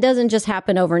 that doesn't just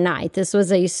happen overnight. This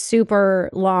was a super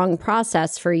long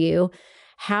process for you.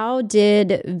 How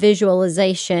did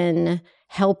visualization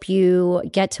help you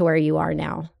get to where you are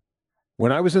now?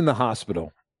 When I was in the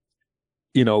hospital,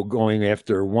 going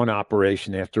after one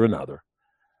operation after another,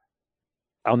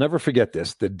 I'll never forget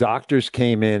this. The doctors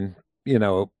came in,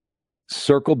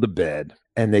 circled the bed,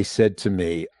 and they said to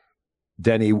me,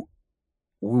 Denny,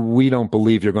 we don't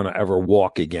believe you're going to ever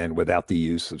walk again without the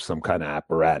use of some kind of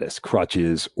apparatus,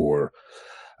 crutches or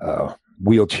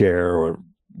wheelchair or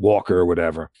walker or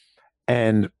whatever.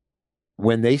 And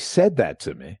when they said that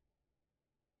to me,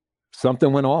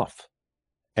 something went off.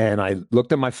 And I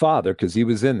looked at my father, because he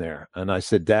was in there, and I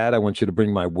said, Dad, I want you to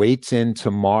bring my weights in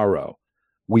tomorrow.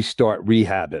 We start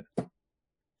rehabbing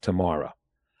tomorrow.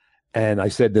 And I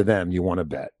said to them, you want to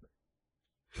bet?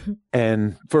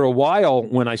 And for a while,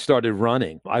 when I started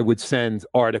running, I would send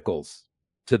articles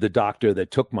to the doctor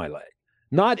that took my leg.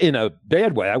 Not in a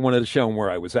bad way. I wanted to show him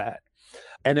where I was at.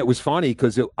 And it was funny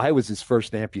because I was his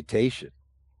first amputation.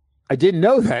 I didn't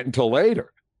know that until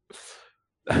later.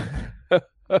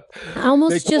 I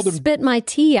almost just spit my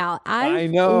tea out. I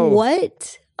know.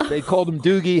 What? They called him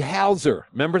Doogie Howser.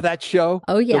 Remember that show?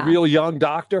 Oh, yeah. The real young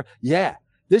doctor? Yeah.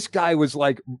 This guy was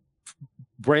like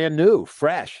brand new,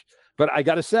 fresh. But I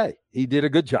got to say, he did a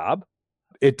good job.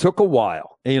 It took a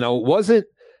while. It wasn't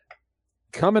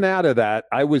coming out of that.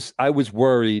 I was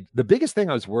worried. The biggest thing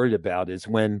I was worried about is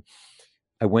when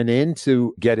I went in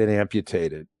to get it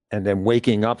amputated and then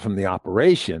waking up from the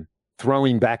operation,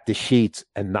 throwing back the sheets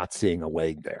and not seeing a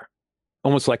leg there.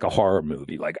 Almost like a horror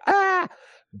movie, like, ah!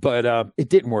 But it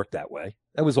didn't work that way.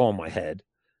 That was all in my head.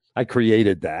 I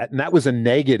created that. And that was a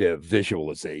negative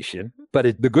visualization.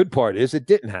 But the good part is it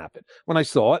didn't happen. When I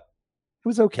saw it, it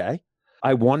was okay.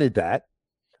 I wanted that.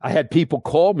 I had people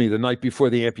call me the night before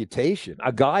the amputation.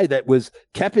 A guy that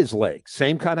kept his leg,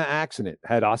 same kind of accident,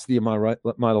 had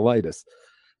osteomyelitis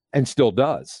and still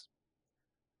does.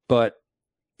 But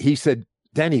he said,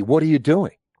 Denny, what are you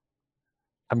doing?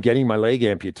 I'm getting my leg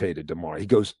amputated tomorrow. He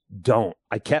goes, don't.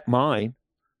 I kept mine.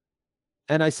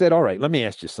 And I said, all right, let me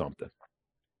ask you something.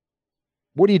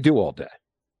 What do you do all day?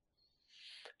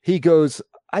 He goes,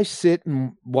 I sit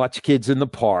and watch kids in the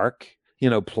park,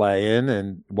 playing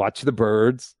and watch the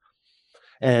birds.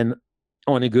 And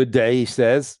on a good day, he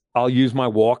says, I'll use my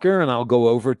walker and I'll go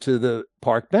over to the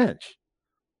park bench.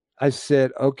 I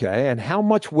said, okay. And how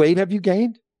much weight have you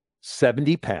gained?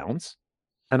 70 pounds.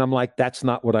 And I'm like, that's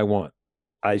not what I want.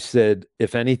 I said,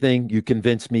 if anything, you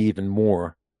convince me even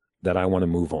more that I want to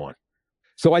move on.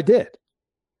 So I did.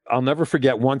 I'll never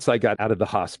forget, once I got out of the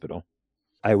hospital,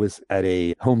 I was at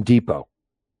a Home Depot.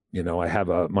 I have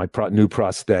my new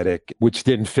prosthetic, which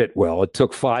didn't fit well. It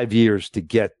took 5 years to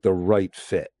get the right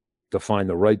fit, to find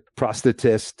the right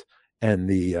prosthetist, and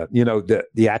the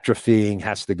atrophying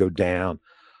has to go down.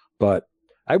 But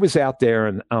I was out there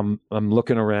and I'm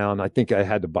looking around. I think I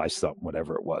had to buy something,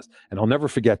 whatever it was. And I'll never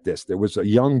forget this. There was a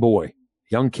young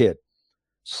kid,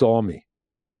 saw me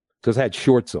because I had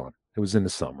shorts on. It was in the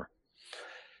summer.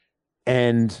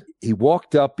 And he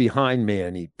walked up behind me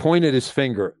and he pointed his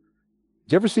finger.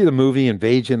 Did you ever see the movie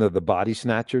Invasion of the Body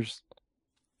Snatchers?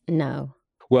 No.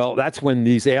 Well, that's when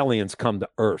these aliens come to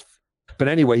Earth. But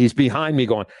anyway, he's behind me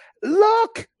going,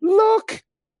 look.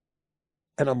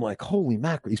 And I'm like, holy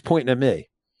mackerel, he's pointing at me.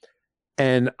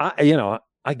 And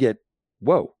I get,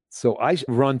 whoa. So I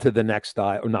run to the next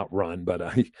aisle, or not run, but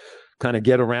I kind of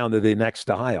get around to the next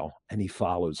aisle, and he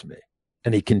follows me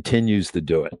and he continues to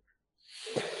do it.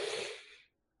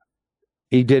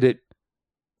 He did it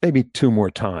maybe 2 more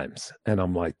times. And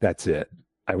I'm like, that's it.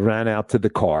 I ran out to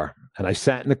the car and I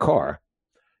sat in the car,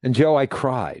 and Joe, I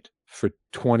cried for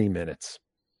 20 minutes.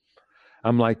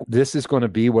 I'm like, this is going to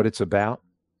be what it's about.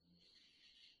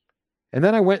 And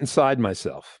then I went inside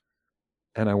myself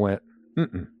and I went,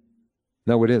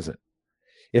 no, it isn't.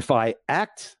 If I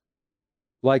act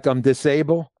like I'm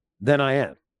disabled, then I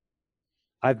am.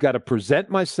 I've got to present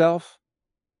myself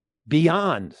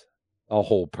beyond a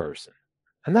whole person.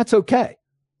 And that's okay,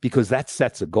 because that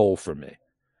sets a goal for me.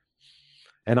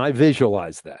 And I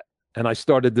visualized that. And I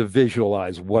started to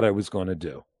visualize what I was going to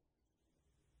do.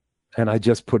 And I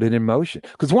just put it in motion.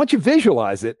 Because once you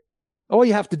visualize it, all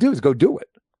you have to do is go do it.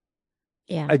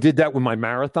 Yeah. I did that with my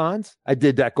marathons. I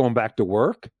did that going back to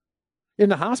work. In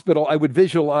the hospital, I would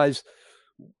visualize,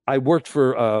 I worked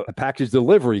for a package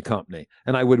delivery company,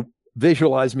 and I would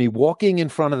visualize me walking in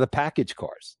front of the package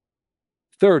cars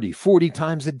 30, 40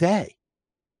 times a day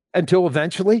until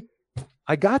eventually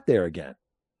I got there again.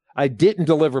 I didn't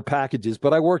deliver packages,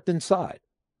 but I worked inside.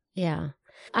 Yeah.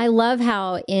 I love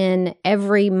how in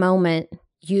every moment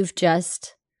you've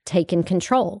just taken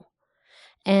control.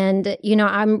 And,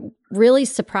 I'm really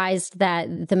surprised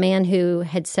that the man who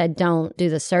had said, don't do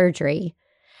the surgery,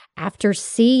 after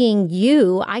seeing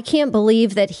you, I can't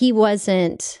believe that he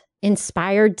wasn't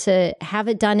inspired to have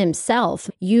it done himself.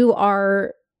 You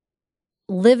are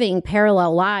living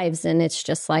parallel lives, and it's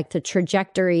just like the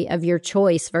trajectory of your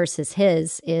choice versus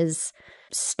his is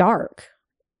stark.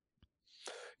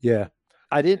 Yeah.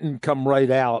 I didn't come right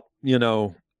out,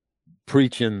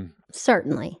 preaching.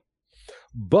 Certainly.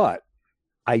 But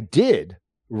I did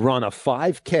run a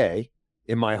 5K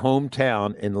in my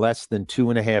hometown in less than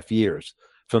 2.5 years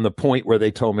from the point where they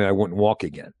told me I wouldn't walk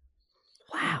again.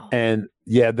 Wow. And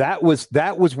yeah, that was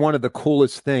one of the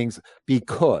coolest things,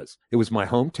 because it was my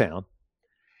hometown.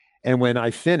 And when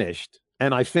I finished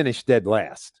dead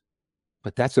last,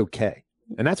 but that's okay.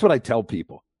 And that's what I tell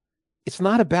people. It's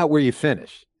not about where you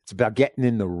finish. It's about getting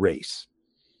in the race,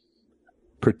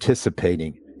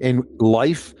 participating in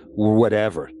life or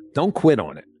whatever. Don't quit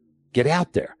on it. Get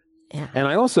out there. Yeah. And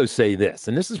I also say this,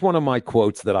 and this is one of my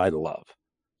quotes that I love.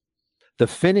 The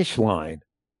finish line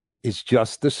is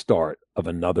just the start of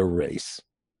another race.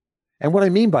 And what I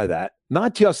mean by that,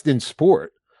 not just in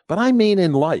sport, but I mean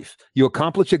in life. You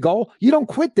accomplish a goal, you don't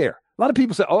quit there. A lot of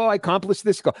people say, oh, I accomplished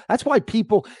this goal. That's why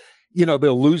people,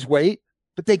 they'll lose weight,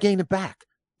 but they gain it back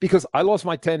because I lost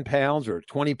my 10 pounds or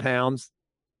 20 pounds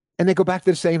and they go back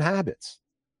to the same habits.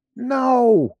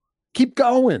 No, keep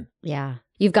going. Yeah.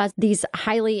 You've got these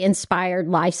highly inspired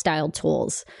lifestyle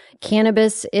tools.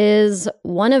 Cannabis is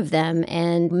one of them,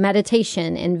 and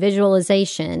meditation and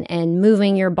visualization and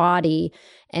moving your body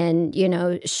and,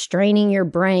 straining your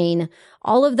brain.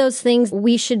 All of those things,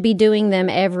 we should be doing them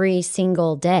every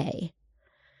single day.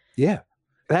 Yeah.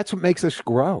 That's what makes us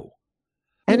grow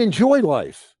and enjoy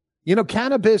life.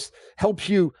 Cannabis helps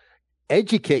you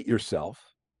educate yourself,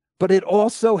 but it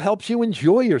also helps you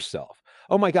enjoy yourself.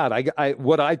 Oh my God. I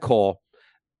what I call,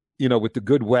 with the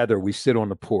good weather, we sit on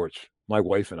the porch, my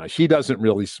wife and I. She doesn't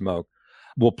really smoke.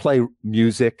 We'll play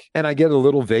music and I get a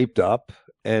little vaped up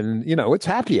and, it's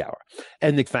happy hour.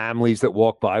 And the families that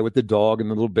walk by with the dog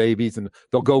and the little babies, and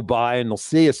they'll go by and they'll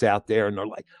see us out there and they're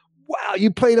like, wow,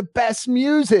 you play the best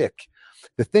music.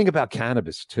 The thing about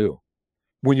cannabis too,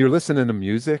 when you're listening to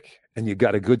music and you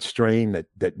got a good strain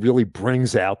that really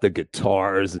brings out the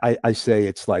guitars, I say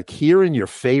it's like hearing your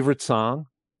favorite song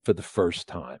for the first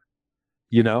time.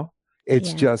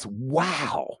 It's just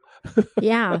wow.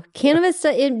 Yeah. Cannabis,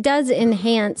 it does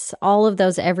enhance all of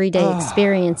those everyday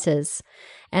experiences.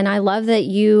 And I love that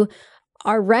you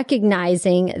are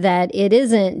recognizing that it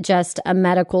isn't just a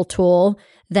medical tool,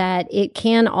 that it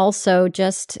can also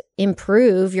just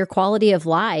improve your quality of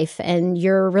life and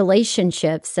your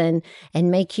relationships and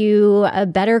make you a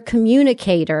better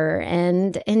communicator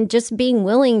and just being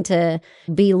willing to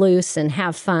be loose and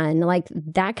have fun. Like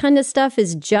that kind of stuff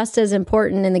is just as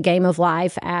important in the game of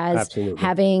life as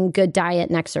having good diet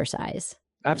and exercise.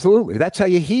 Absolutely. That's how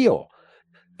you heal.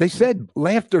 They said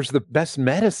laughter's the best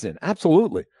medicine.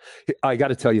 Absolutely. I got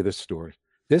to tell you this story.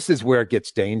 This is where it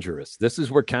gets dangerous. This is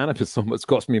where cannabis almost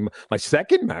cost me my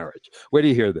second marriage. Where do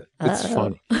you hear that? It's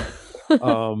funny.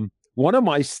 One of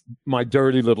my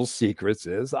dirty little secrets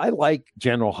is I like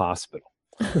General Hospital.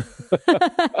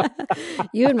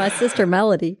 You and my sister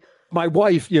Melody. My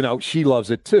wife, she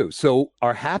loves it too. So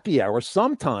our happy hour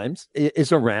sometimes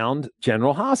is around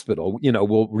General Hospital.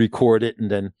 We'll record it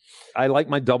and then I like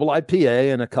my double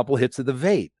IPA and a couple hits of the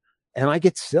vape. And I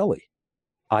get silly.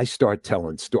 I start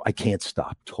telling stories. I can't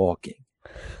stop talking.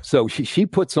 So she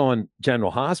puts on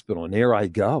General Hospital and there I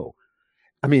go.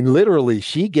 I mean, literally,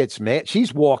 she gets mad.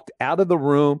 She's walked out of the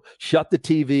room, shut the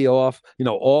TV off,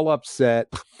 all upset.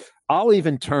 I'll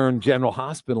even turn General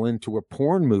Hospital into a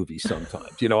porn movie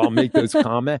sometimes. I'll make those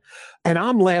comments and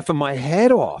I'm laughing my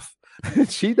head off.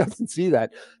 She doesn't see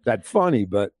that funny,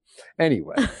 but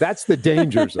anyway, that's the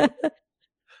dangers of it.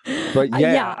 But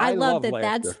I love that. Laughter.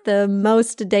 That's the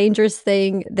most dangerous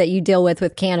thing that you deal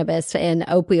with cannabis, and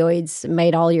opioids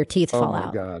made all your teeth fall out. Oh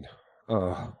my God.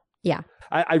 Oh. Yeah.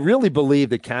 I really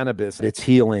believe that cannabis, it's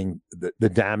healing the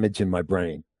damage in my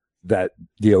brain that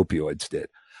the opioids did.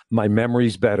 My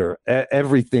memory's better.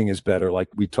 Everything is better, like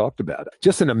we talked about.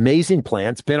 Just an amazing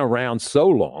plant. It's been around so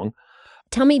long.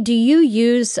 Tell me, do you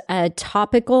use a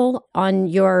topical on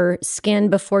your skin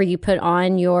before you put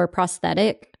on your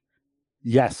prosthetic?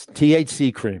 Yes,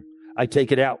 THC cream. I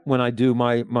take it out when I do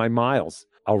my miles.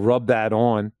 I'll rub that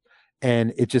on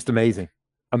and it's just amazing.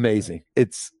 Amazing.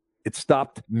 It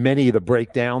stopped many of the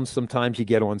breakdowns sometimes you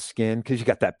get on skin because you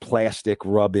got that plastic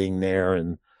rubbing there.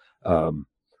 And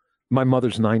my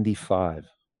mother's 95.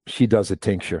 She does a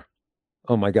tincture.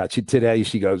 Oh my God. Today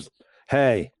she goes,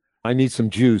 hey, I need some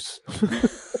juice.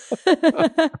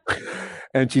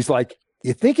 And she's like,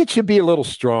 you think it should be a little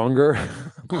stronger?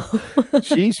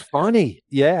 She's funny.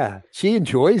 Yeah, she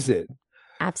enjoys it.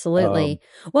 Absolutely.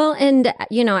 Well, and,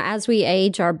 as we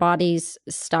age, our bodies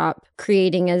stop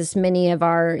creating as many of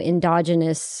our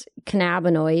endogenous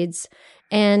cannabinoids.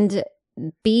 And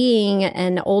being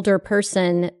an older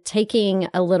person, taking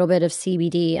a little bit of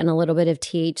CBD and a little bit of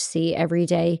THC every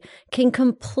day can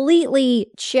completely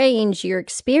change your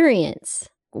experience.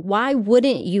 Why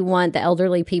wouldn't you want the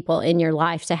elderly people in your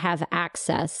life to have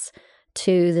access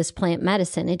to this plant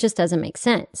medicine? It just doesn't make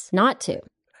sense not to.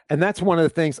 And that's one of the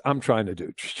things I'm trying to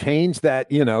do. Change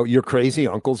that, your crazy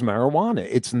uncle's marijuana.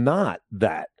 It's not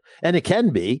that. And it can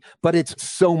be, but it's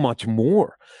so much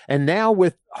more. And now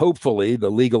with hopefully the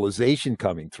legalization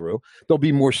coming through, there'll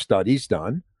be more studies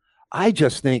done. I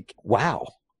just think, wow.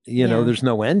 There's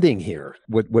no ending here,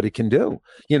 what it can do,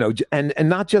 and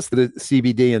not just the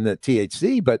CBD and the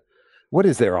THC, but what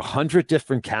is there, 100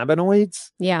 different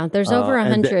cannabinoids? Yeah, there's over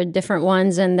 100 different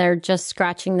ones, and they're just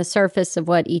scratching the surface of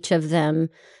what each of them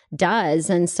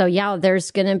does. And so, there's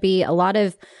going to be a lot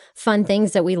of fun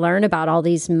things that we learn about all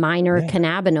these minor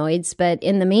cannabinoids. But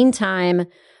in the meantime,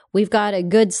 We've got a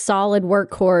good solid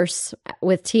workhorse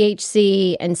with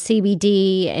THC and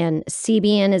CBD, and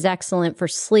CBN is excellent for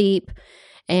sleep.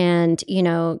 And,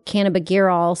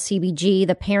 cannabigerol, CBG,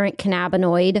 the parent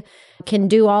cannabinoid, can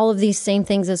do all of these same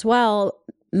things as well,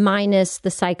 minus the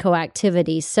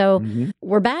psychoactivity. So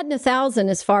we're batting 1,000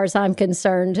 as far as I'm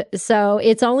concerned. So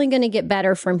it's only going to get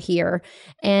better from here.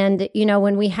 And,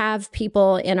 when we have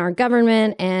people in our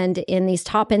government and in these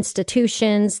top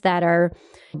institutions that are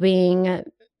being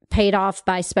paid off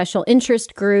by special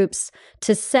interest groups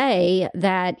to say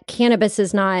that cannabis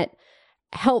is not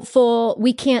helpful.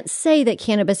 We can't say that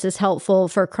cannabis is helpful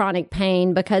for chronic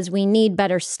pain because we need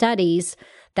better studies.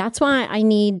 That's why I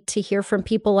need to hear from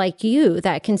people like you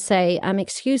that can say,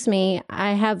 excuse me,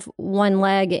 I have one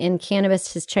leg and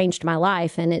cannabis has changed my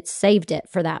life and it's saved it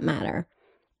for that matter.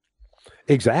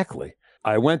 Exactly.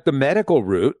 I went the medical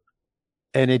route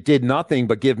and it did nothing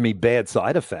but give me bad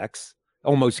side effects,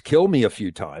 almost kill me a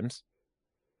few times.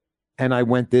 And I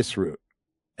went this route.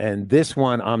 And this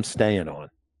one I'm staying on.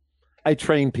 I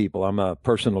train people. I'm a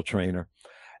personal trainer.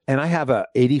 And I have a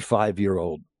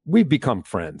 85-year-old. We've become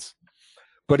friends,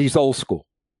 but he's old school.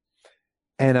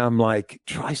 And I'm like,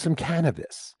 try some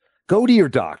cannabis. Go to your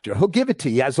doctor. He'll give it to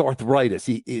you. He has arthritis.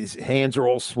 His hands are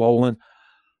all swollen.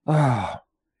 Oh,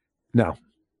 no.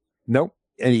 Nope.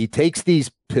 And he takes these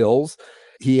pills.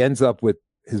 He ends up with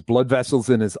his blood vessels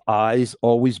in his eyes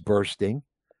always bursting.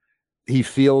 He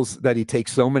feels that he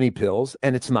takes so many pills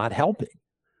and it's not helping.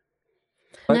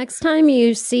 Next time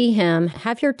you see him,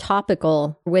 have your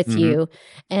topical with you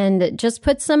and just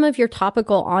put some of your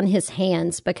topical on his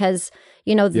hands because,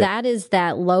 that is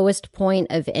that lowest point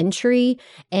of entry.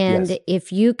 And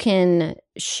if you can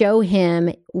show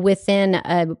him within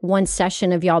one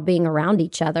session of y'all being around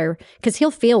each other, because he'll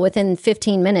feel within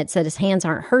 15 minutes that his hands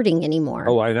aren't hurting anymore.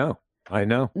 Oh, I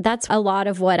know. That's a lot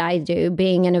of what I do,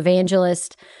 being an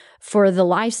evangelist for the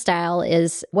lifestyle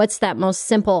is what's that most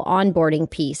simple onboarding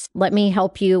piece? Let me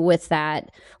help you with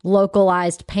that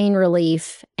localized pain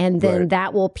relief. And then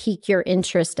that will pique your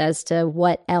interest as to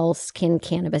what else can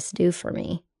cannabis do for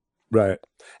me. Right.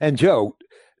 And Joe,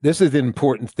 this is an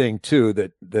important thing too,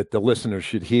 that the listeners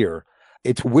should hear.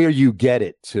 It's where you get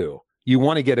it to. You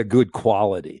want to get a good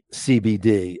quality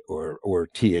CBD or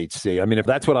THC. I mean, if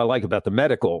that's what I like about the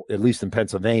medical, at least in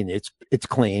Pennsylvania, it's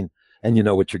clean. And you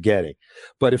know what you're getting.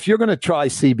 But if you're going to try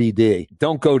CBD,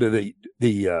 don't go to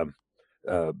the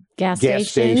gas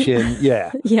station.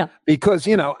 Yeah. Yeah. Because,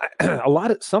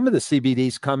 some of the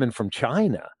CBD's coming from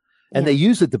China and they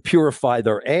use it to purify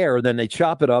their air. Then they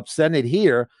chop it up, send it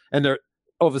here. And they're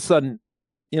all of a sudden,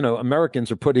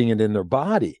 Americans are putting it in their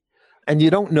body and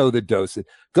you don't know the dosage.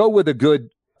 Go with a good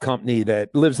company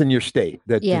that lives in your state,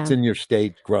 that's in your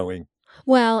state growing.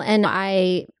 Well, and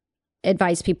I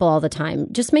advise people all the time,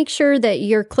 just make sure that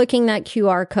you're clicking that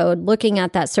QR code, looking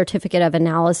at that certificate of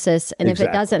analysis. And if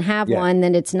it doesn't have one,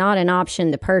 then it's not an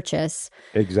option to purchase.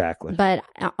 Exactly. But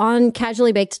on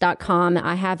casuallybaked.com,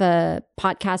 I have a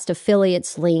podcast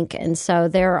affiliates link. And so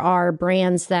there are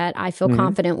brands that I feel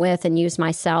confident with and use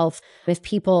myself. If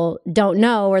people don't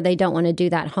know or they don't want to do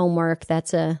that homework,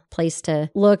 that's a place to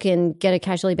look and get a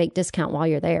Casually Baked discount while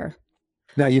you're there.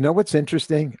 Now, you know what's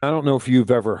interesting? I don't know if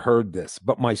you've ever heard this,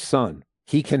 but my son,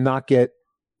 he cannot get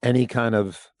any kind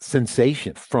of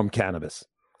sensation from cannabis.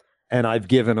 And I've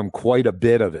given him quite a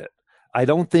bit of it. I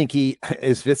don't think he,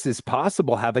 if this is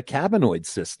possible, have a cannabinoid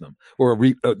system or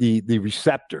the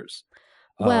receptors.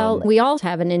 Well, we all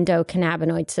have an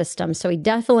endocannabinoid system, so he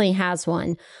definitely has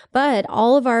one. But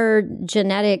all of our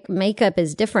genetic makeup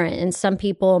is different, and some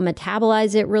people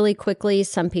metabolize it really quickly.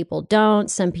 Some people don't.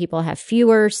 Some people have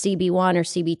fewer CB1 or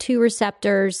CB2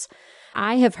 receptors.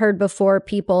 I have heard before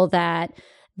people that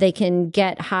they can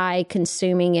get high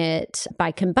consuming it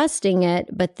by combusting it,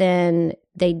 but then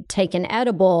they take an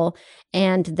edible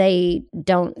and they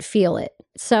don't feel it.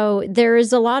 So there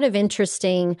is a lot of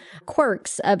interesting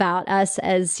quirks about us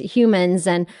as humans.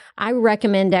 And I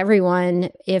recommend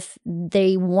everyone, if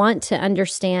they want to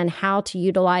understand how to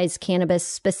utilize cannabis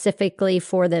specifically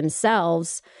for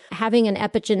themselves, having an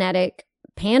epigenetic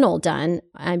panel done.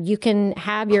 You can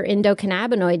have your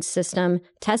endocannabinoid system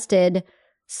tested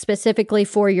specifically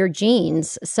for your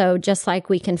genes. So just like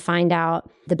we can find out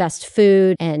the best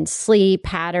food and sleep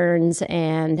patterns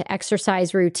and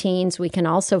exercise routines, we can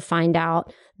also find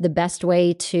out the best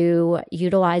way to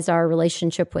utilize our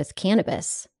relationship with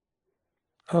cannabis.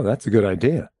 Oh, that's a good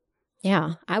idea.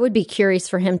 Yeah, I would be curious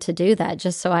for him to do that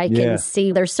just so I can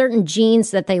see. There's certain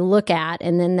genes that they look at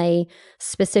and then they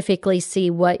specifically see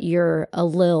what your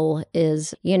allele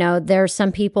is. There are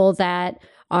some people that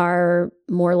are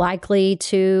more likely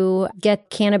to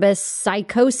get cannabis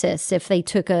psychosis if they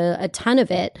took a ton of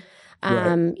it.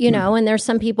 Right. You know, and there's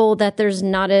some people that there's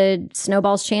not a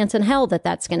snowball's chance in hell that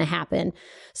that's going to happen.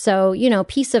 So, you know,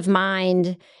 peace of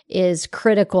mind is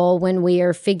critical when we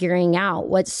are figuring out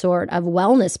what sort of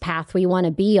wellness path we want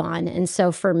to be on. And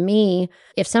so for me,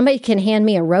 if somebody can hand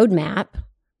me a roadmap,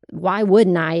 why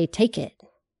wouldn't I take it?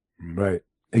 Right.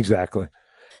 Exactly.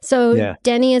 So, Yeah.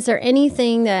 Denny, is there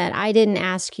anything that I didn't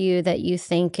ask you that you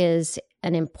think is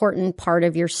an important part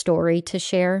of your story to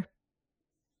share?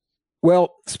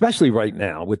 Well, especially right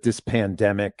now with this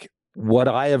pandemic, what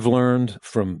I have learned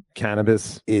from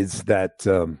cannabis is that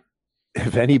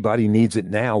if anybody needs it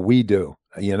now, we do.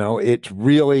 You know, it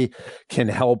really can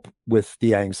help with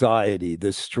the anxiety,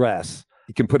 the stress.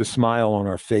 It can put a smile on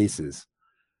our faces.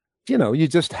 You know, you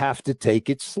just have to take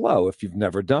it slow if you've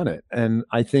never done it. And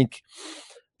I think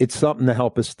it's something to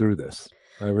help us through this.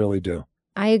 I really do.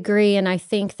 I agree. And I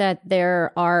think that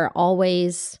there are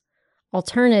always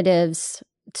alternatives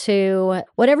to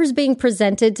whatever's being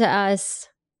presented to us.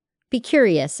 Be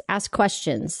curious, ask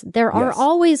questions. There are Yes.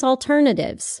 always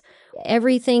alternatives.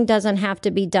 Everything doesn't have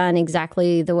to be done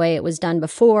exactly the way it was done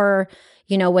before.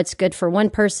 You know, what's good for one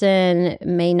person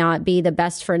may not be the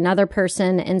best for another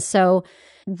person. And so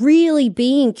really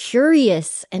being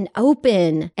curious and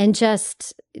open and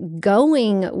just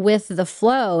going with the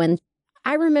flow. And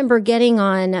I remember getting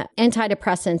on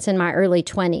antidepressants in my early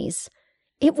 20s.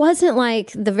 It wasn't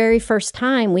like the very first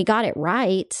time we got it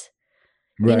right.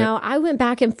 You know, I went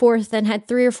back and forth and had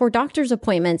 3 or 4 doctor's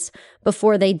appointments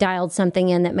before they dialed something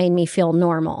in that made me feel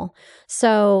normal.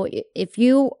 So if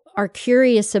you are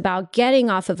curious about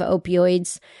getting off of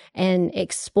opioids and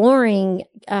exploring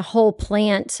a whole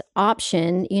plant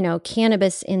option, you know,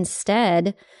 cannabis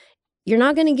instead, you're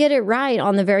not going to get it right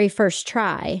on the very first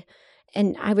try.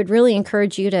 And I would really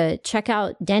encourage you to check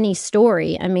out Denny's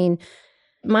story. I mean,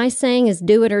 my saying is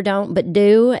do it or don't, but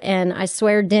do. And I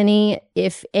swear, Denny,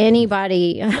 if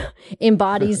anybody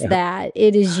embodies that,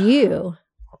 it is you.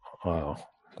 Oh,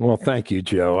 well, thank you,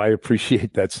 Joe. I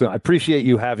appreciate that. So I appreciate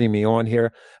you having me on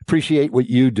here. Appreciate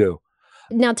what you do.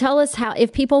 Now, tell us how,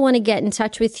 if people want to get in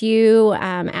touch with you,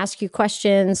 ask you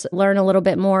questions, learn a little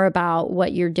bit more about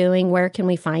what you're doing, where can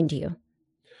we find you?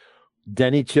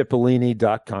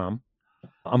 DennyCipollini.com.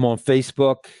 I'm on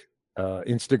Facebook,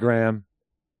 Instagram,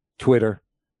 Twitter,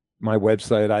 my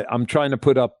website. I'm trying to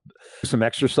put up some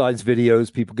exercise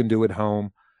videos people can do at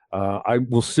home. I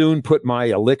will soon put my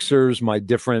elixirs, my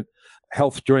different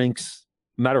health drinks.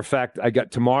 Matter of fact,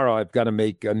 tomorrow I've got to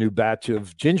make a new batch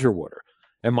of ginger water.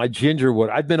 And my ginger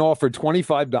water, I've been offered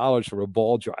 $25 for a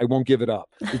ball jar. I won't give it up.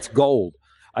 It's gold.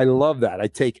 I love that. I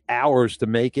take hours to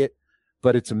make it,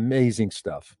 but it's amazing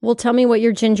stuff. Well, tell me what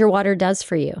your ginger water does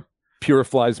for you.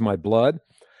 Purifies my blood.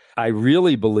 I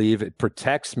really believe it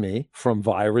protects me from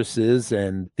viruses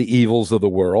and the evils of the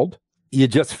world. You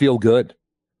just feel good.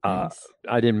 Nice.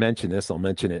 I didn't mention this. I'll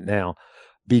mention it now.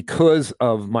 Because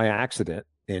of my accident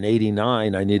in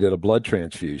 89, I needed a blood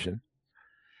transfusion.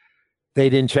 They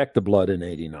didn't check the blood in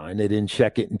 89. They didn't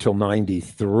check it until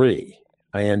 93.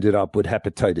 I ended up with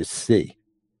hepatitis C.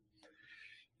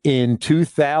 In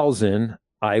 2000,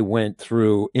 I went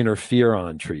through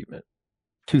interferon treatment.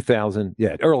 2000,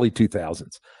 early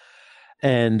 2000s.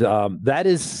 And that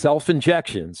is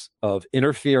self-injections of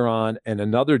interferon and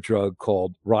another drug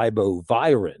called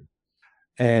ribavirin.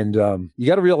 And you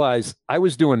got to realize I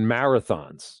was doing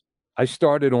marathons. I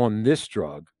started on this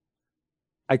drug.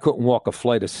 I couldn't walk a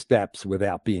flight of steps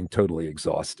without being totally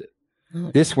exhausted.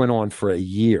 Oh. This went on for a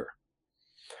year.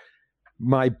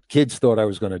 My kids thought I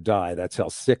was going to die. That's how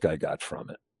sick I got from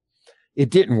it. It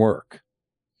didn't work.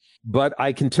 But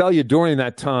I can tell you during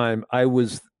that time, I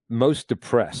was most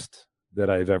depressed that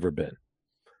I've ever been.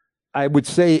 I would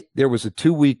say there was a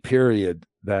 2-week period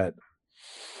that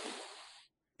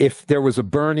if there was a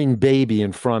burning baby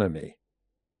in front of me,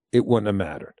 it wouldn't have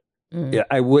mattered.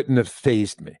 I wouldn't have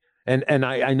fazed me. And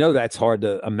I know that's hard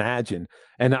to imagine.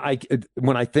 And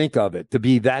when I think of it, to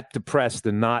be that depressed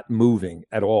and not moving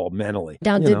at all mentally.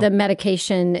 Now, did the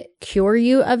medication cure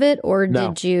you of it, or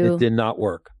did you? It did not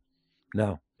work.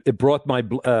 No, it brought my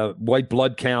white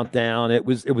blood count down. It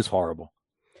was horrible.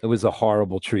 It was a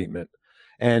horrible treatment.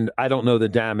 And I don't know the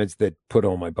damage that put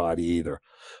on my body either.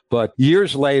 But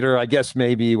years later, I guess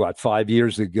maybe 4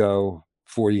 years ago,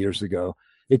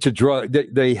 it's a drug.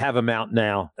 They have them out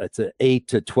now. It's an 8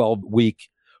 to 12 week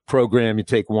program. You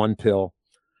take one pill.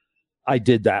 I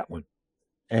did that one,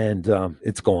 and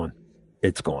it's gone.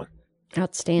 It's gone.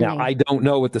 Outstanding. Now, I don't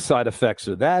know what the side effects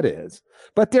of that is,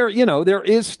 but there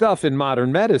is stuff in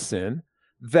modern medicine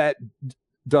that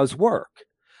does work.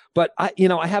 But I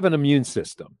have an immune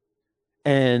system.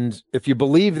 And if you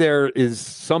believe there is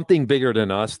something bigger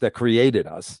than us that created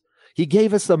us, he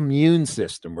gave us an immune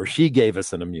system, or she gave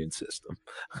us an immune system.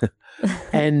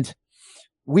 And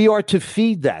we are to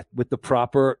feed that with the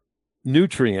proper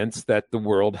nutrients that the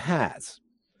world has.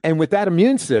 And with that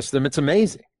immune system, it's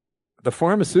amazing. The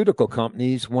pharmaceutical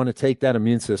companies want to take that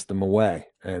immune system away,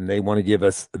 and they want to give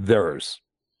us theirs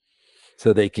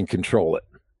so they can control it.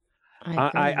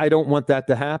 I don't want that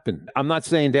to happen. I'm not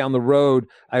saying down the road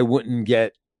I wouldn't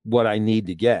get what I need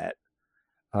to get.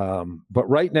 But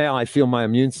right now I feel my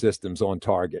immune system's on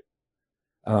target.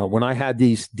 When I had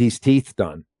these teeth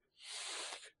done,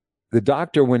 the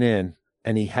doctor went in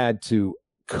and he had to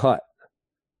cut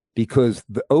because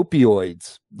the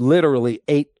opioids literally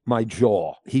ate my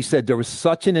jaw. He said there was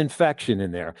such an infection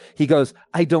in there. He goes,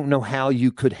 I don't know how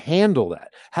you could handle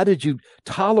that. How did you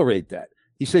tolerate that?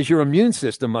 He says, your immune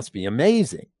system must be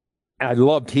amazing. And I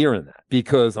loved hearing that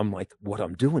because I'm like, what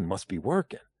I'm doing must be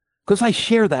working. Because I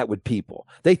share that with people.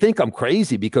 They think I'm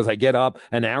crazy because I get up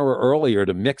an hour earlier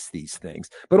to mix these things.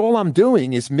 But all I'm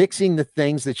doing is mixing the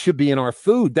things that should be in our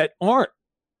food that aren't.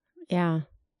 Yeah.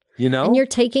 You know? And you're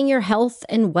taking your health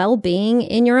and well-being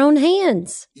in your own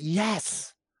hands.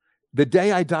 Yes. The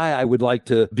day I die, I would like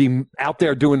to be out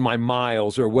there doing my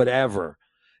miles or whatever.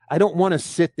 I don't want to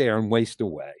sit there and waste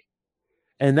away.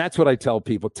 And that's what I tell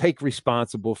people. Take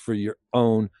responsible for your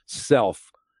own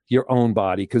self, your own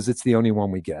body, because it's the only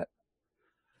one we get.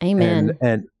 Amen.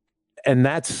 And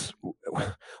that's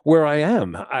where I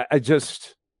am. I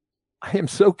am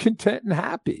so content and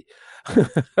happy.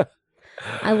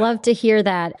 I love to hear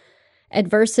that.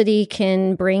 Adversity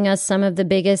can bring us some of the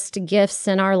biggest gifts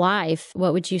in our life.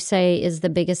 What would you say is the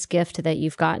biggest gift that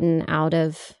you've gotten out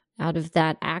of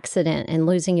that accident and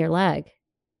losing your leg?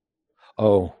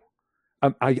 Oh,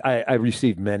 I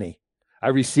received many. I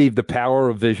received the power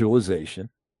of visualization.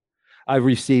 I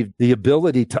received the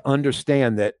ability to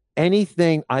understand that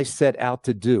anything I set out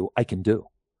to do, I can do.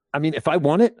 I mean, if I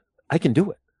want it, I can do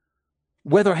it.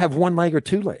 Whether I have one leg or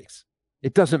two legs,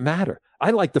 it doesn't matter. I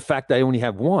like the fact that I only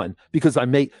have one because I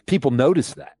make people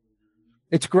notice that.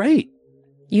 It's great.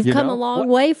 You've come a long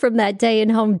way from that day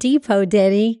in Home Depot,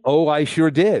 Denny. Oh, I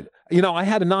sure did. I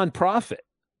had a nonprofit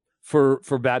for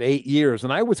about 8 years,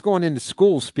 and I was going into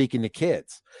schools speaking to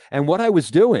kids. And what I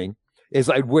was doing is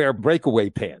I'd wear breakaway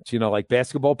pants, like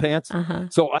basketball pants. Uh-huh.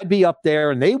 So I'd be up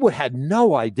there, and they had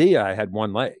no idea I had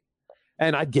one leg.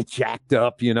 And I'd get jacked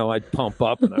up, I'd pump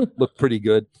up, and I'd look pretty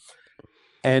good.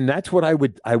 And that's what I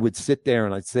would sit there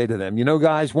and I'd say to them,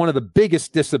 guys, one of the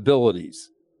biggest disabilities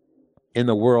in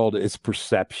the world is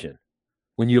perception.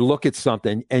 When you look at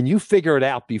something and you figure it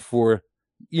out before,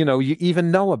 you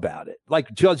even know about it,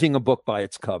 like judging a book by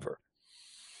its cover.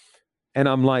 And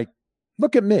I'm like,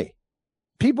 look at me.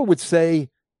 People would say,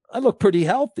 I look pretty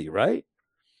healthy, right?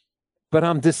 But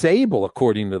I'm disabled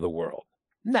according to the world.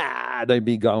 Nah, they'd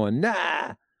be going,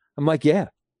 nah. I'm like, yeah,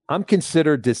 I'm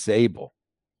considered disabled.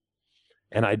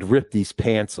 And I'd rip these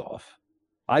pants off.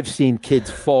 I've seen kids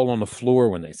fall on the floor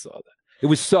when they saw that. It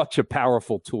was such a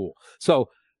powerful tool. So,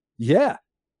 yeah,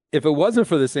 if it wasn't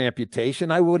for this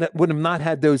amputation, I would have not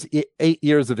had those 8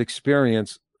 years of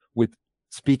experience with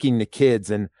speaking to kids.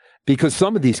 And because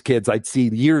some of these kids I'd see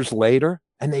years later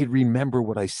and they'd remember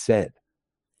what I said.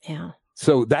 Yeah.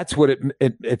 So that's what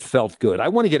it felt good. I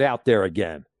want to get out there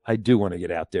again. I do want to get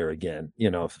out there again.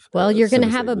 Well, you're going to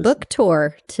have a book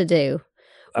tour to do.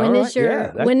 When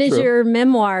is your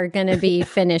memoir going to be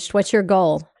finished? What's your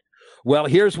goal? Well,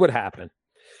 here's what happened.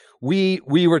 We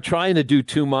were trying to do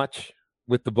too much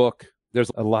with the book. There's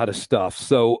a lot of stuff.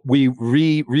 So we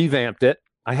revamped it.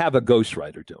 I have a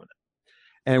ghostwriter doing it.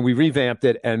 And we revamped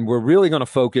it, and we're really going to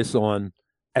focus on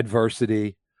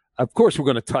adversity. Of course, we're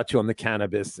going to touch on the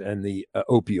cannabis and the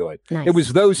opioid. Nice. It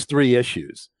was those three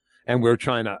issues. And we're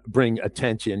trying to bring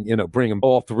attention, bring them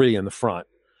all three in the front.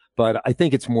 But I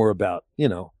think it's more about,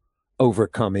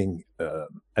 overcoming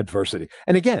adversity.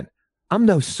 And again, I'm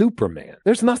no Superman.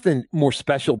 There's nothing more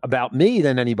special about me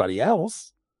than anybody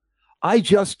else. I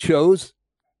just chose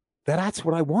that's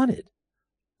what I wanted.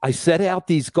 I set out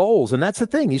these goals. And that's the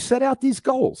thing. You set out these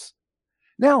goals.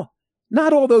 Now,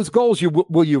 not all those goals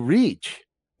will you reach.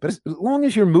 But as long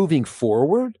as you're moving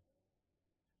forward,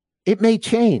 it may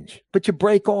change, but you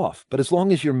break off. But as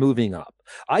long as you're moving up,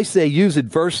 I say use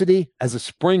adversity as a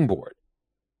springboard,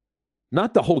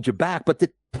 not to hold you back, but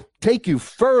to take you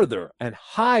further and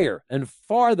higher and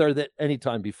farther than any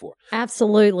time before.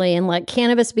 Absolutely. And let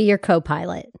cannabis be your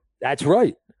co-pilot. That's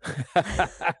right.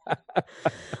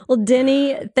 Well,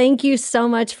 Denny, thank you so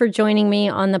much for joining me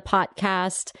on the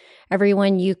podcast.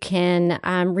 Everyone, you can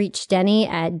reach Denny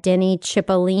at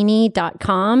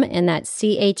dennycipollini.com, and that's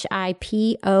CHIPOLLINI.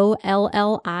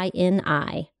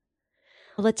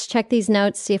 Let's check these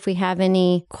notes, see if we have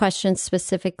any questions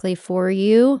specifically for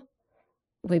you.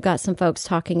 We've got some folks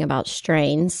talking about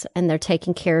strains, and they're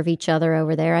taking care of each other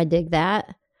over there. I dig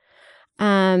that.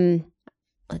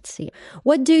 Let's see.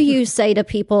 What do you say to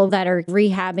people that are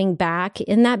rehabbing back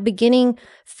in that beginning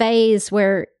phase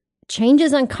where change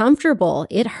is uncomfortable?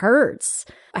 It hurts.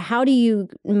 How do you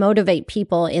motivate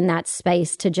people in that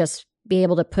space to just be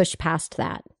able to push past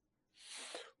that?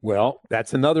 Well,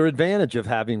 that's another advantage of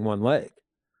having one leg.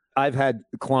 I've had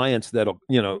clients that'll,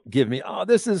 give me, oh,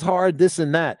 this is hard, this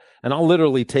and that. And I'll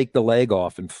literally take the leg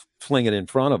off and fling it in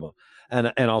front of them.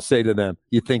 And I'll say to them,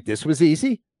 you think this was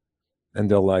easy?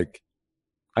 And they're like,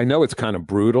 I know it's kind of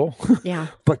brutal. Yeah.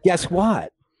 But guess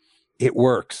what? It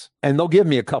works. And they'll give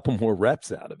me a couple more reps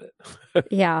out of it.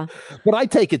 Yeah. But I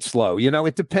take it slow.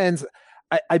 It depends.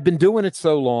 I've been doing it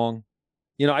so long.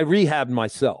 I rehabbed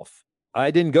myself. I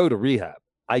didn't go to rehab.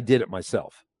 I did it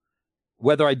myself.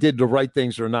 Whether I did the right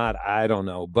things or not, I don't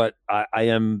know. But I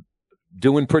am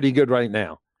doing pretty good right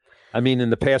now. I mean, in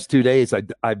the past 2 days, I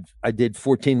did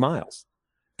 14 miles.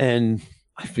 And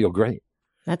I feel great.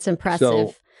 That's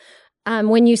impressive.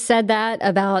 When you said that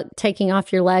about taking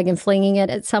off your leg and flinging it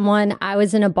at someone, I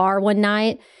was in a bar one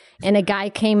night and a guy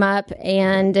came up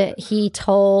and he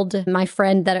told my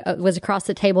friend that was across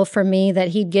the table from me that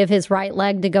he'd give his right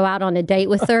leg to go out on a date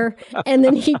with her. And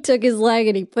then he took his leg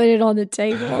and he put it on the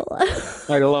table.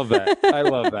 I love that. I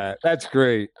love that. That's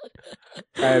great.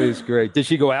 That is great. Did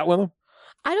she go out with him?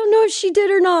 I don't know if she did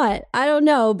or not. I don't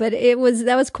know, but that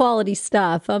was quality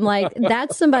stuff. I'm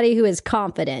that's somebody who is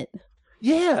confident.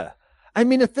 Yeah. I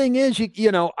mean, the thing is,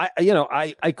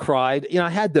 I cried. I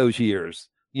had those years,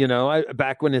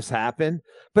 back when this happened.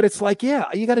 But it's like, yeah,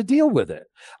 you got to deal with it.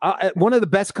 One of the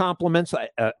best compliments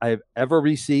I've ever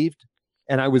received,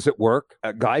 and I was at work.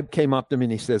 A guy came up to me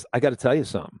and he says, I got to tell you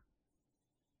something.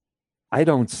 I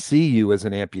don't see you as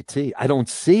an amputee. I don't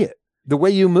see it. The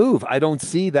way you move, I don't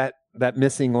see that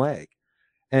missing leg.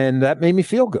 And that made me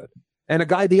feel good. And a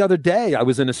guy the other day, I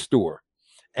was in a store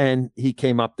and he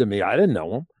came up to me. I didn't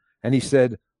know him. And he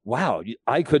said, wow,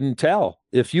 I couldn't tell.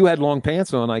 If you had long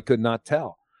pants on, I could not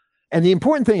tell. And the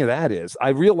important thing of that is I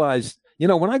realized,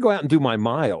 when I go out and do my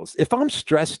miles, if I'm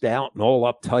stressed out and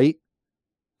all uptight,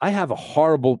 I have a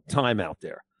horrible time out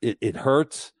there. It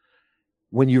hurts.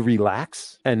 When you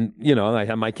relax and, I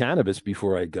have my cannabis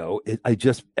before I go,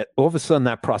 all of a sudden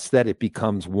that prosthetic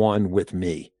becomes one with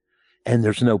me and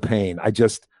there's no pain. I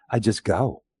just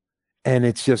go. And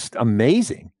it's just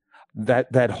amazing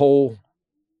that whole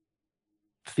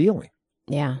feeling.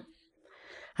 Yeah.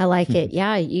 I like it.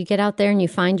 Yeah. You get out there and you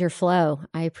find your flow.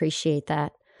 I appreciate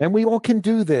that. And we all can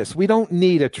do this. We don't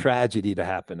need a tragedy to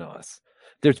happen to us.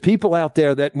 There's people out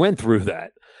there that went through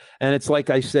that. And it's like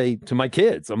I say to my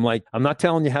kids, I'm like, I'm not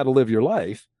telling you how to live your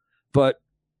life, but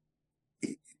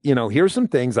here's some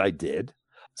things I did.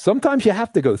 Sometimes you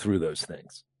have to go through those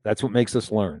things. That's what makes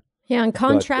us learn. Yeah. And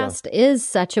contrast is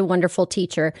such a wonderful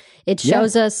teacher. It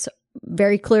shows us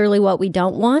very clearly what we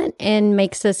don't want and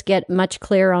makes us get much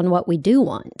clearer on what we do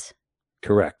want.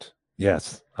 Correct.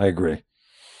 Yes, I agree.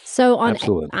 So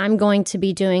Absolutely. I'm going to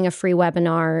be doing a free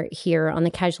webinar here on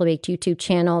the Casually Baked YouTube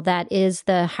channel that is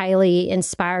the highly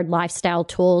inspired lifestyle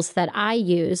tools that I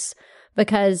use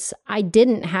because I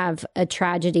didn't have a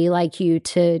tragedy like you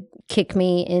to kick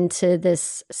me into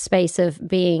this space of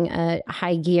being a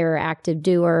high gear active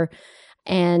doer.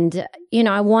 And,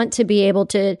 I want to be able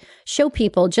to show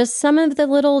people just some of the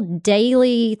little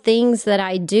daily things that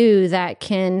I do that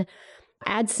can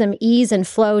add some ease and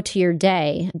flow to your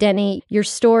day. Denny, your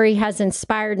story has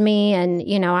inspired me. And,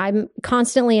 I'm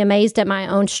constantly amazed at my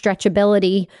own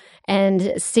stretchability.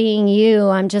 And seeing you,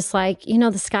 I'm just like,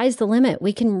 the sky's the limit.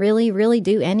 We can really, really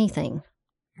do anything.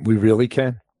 We really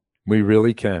can. We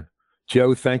really can.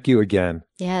 Joe, thank you again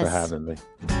for having me.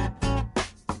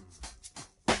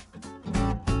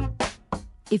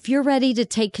 If you're ready to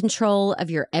take control of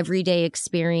your everyday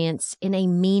experience in a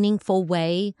meaningful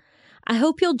way, I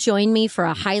hope you'll join me for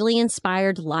a highly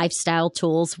inspired lifestyle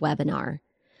tools webinar.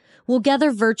 We'll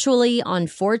gather virtually on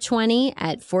 4/20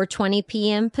 at 4:20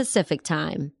 p.m. Pacific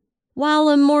time. While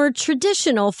a more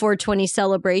traditional 4/20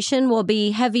 celebration will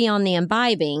be heavy on the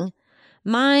imbibing,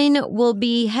 mine will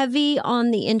be heavy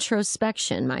on the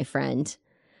introspection, my friend.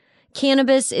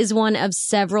 Cannabis is one of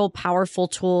several powerful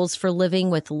tools for living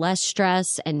with less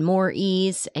stress and more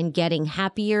ease and getting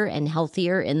happier and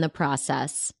healthier in the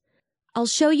process. I'll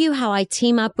show you how I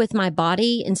team up with my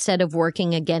body instead of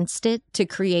working against it to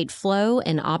create flow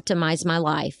and optimize my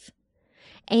life.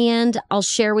 And I'll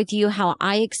share with you how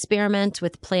I experiment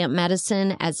with plant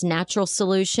medicine as natural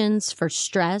solutions for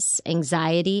stress,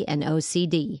 anxiety, and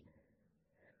OCD.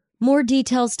 More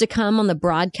details to come on the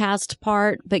broadcast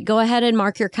part, but go ahead and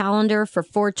mark your calendar for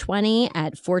 4:20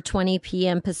 at 4:20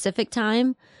 p.m. Pacific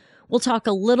time. We'll talk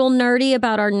a little nerdy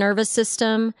about our nervous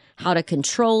system, how to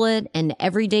control it, and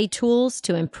everyday tools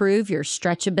to improve your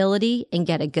stretchability and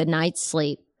get a good night's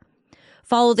sleep.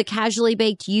 Follow the Casually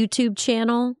Baked YouTube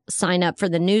channel, sign up for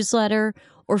the newsletter,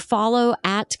 or follow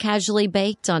at Casually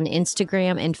Baked on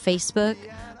Instagram and Facebook,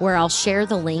 where I'll share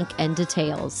the link and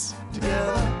details.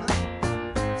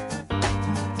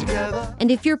 And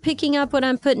if you're picking up what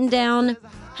I'm putting down,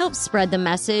 help spread the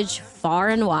message far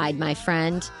and wide, my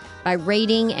friend, by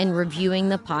rating and reviewing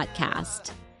the podcast.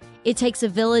 It takes a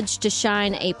village to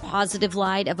shine a positive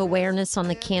light of awareness on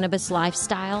the cannabis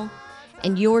lifestyle,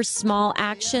 and your small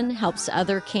action helps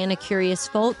other canna-curious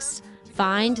folks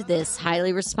find this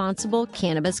highly responsible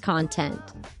cannabis content.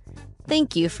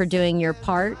 Thank you for doing your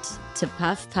part to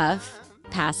puff, puff,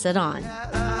 pass it on.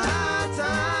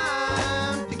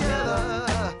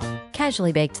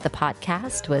 Casually Baked, the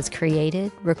podcast, was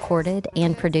created, recorded,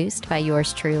 and produced by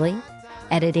yours truly.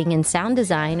 Editing and sound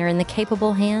design are in the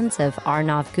capable hands of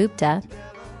Arnav Gupta.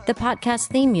 The podcast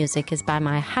theme music is by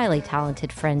my highly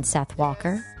talented friend Seth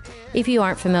Walker. If you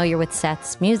aren't familiar with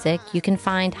Seth's music, you can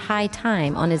find High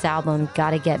Time on his album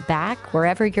Gotta Get Back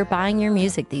wherever you're buying your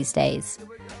music these days.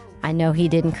 I know he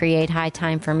didn't create High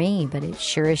Time for me, but it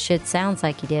sure as shit sounds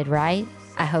like he did, right?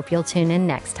 I hope you'll tune in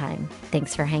next time.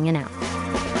 Thanks for hanging out.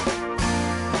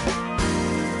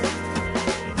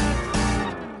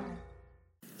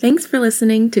 Thanks for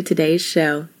listening to today's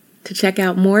show. To check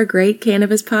out more great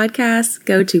cannabis podcasts,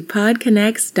 go to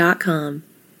podconnects.com.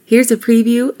 Here's a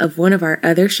preview of one of our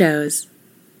other shows.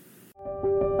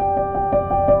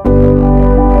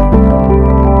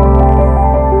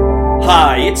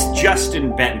 Hi, it's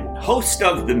Justin Benton, host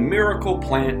of the Miracle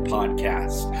Plant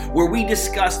Podcast, where we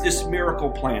discuss this miracle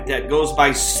plant that goes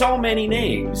by so many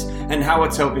names and how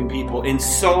it's helping people in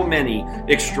so many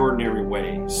extraordinary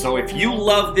ways. So if you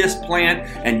love this plant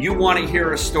and you want to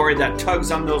hear a story that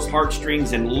tugs on those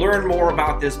heartstrings and learn more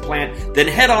about this plant, then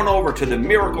head on over to the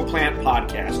Miracle Plant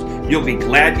Podcast. You'll be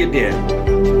glad you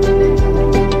did.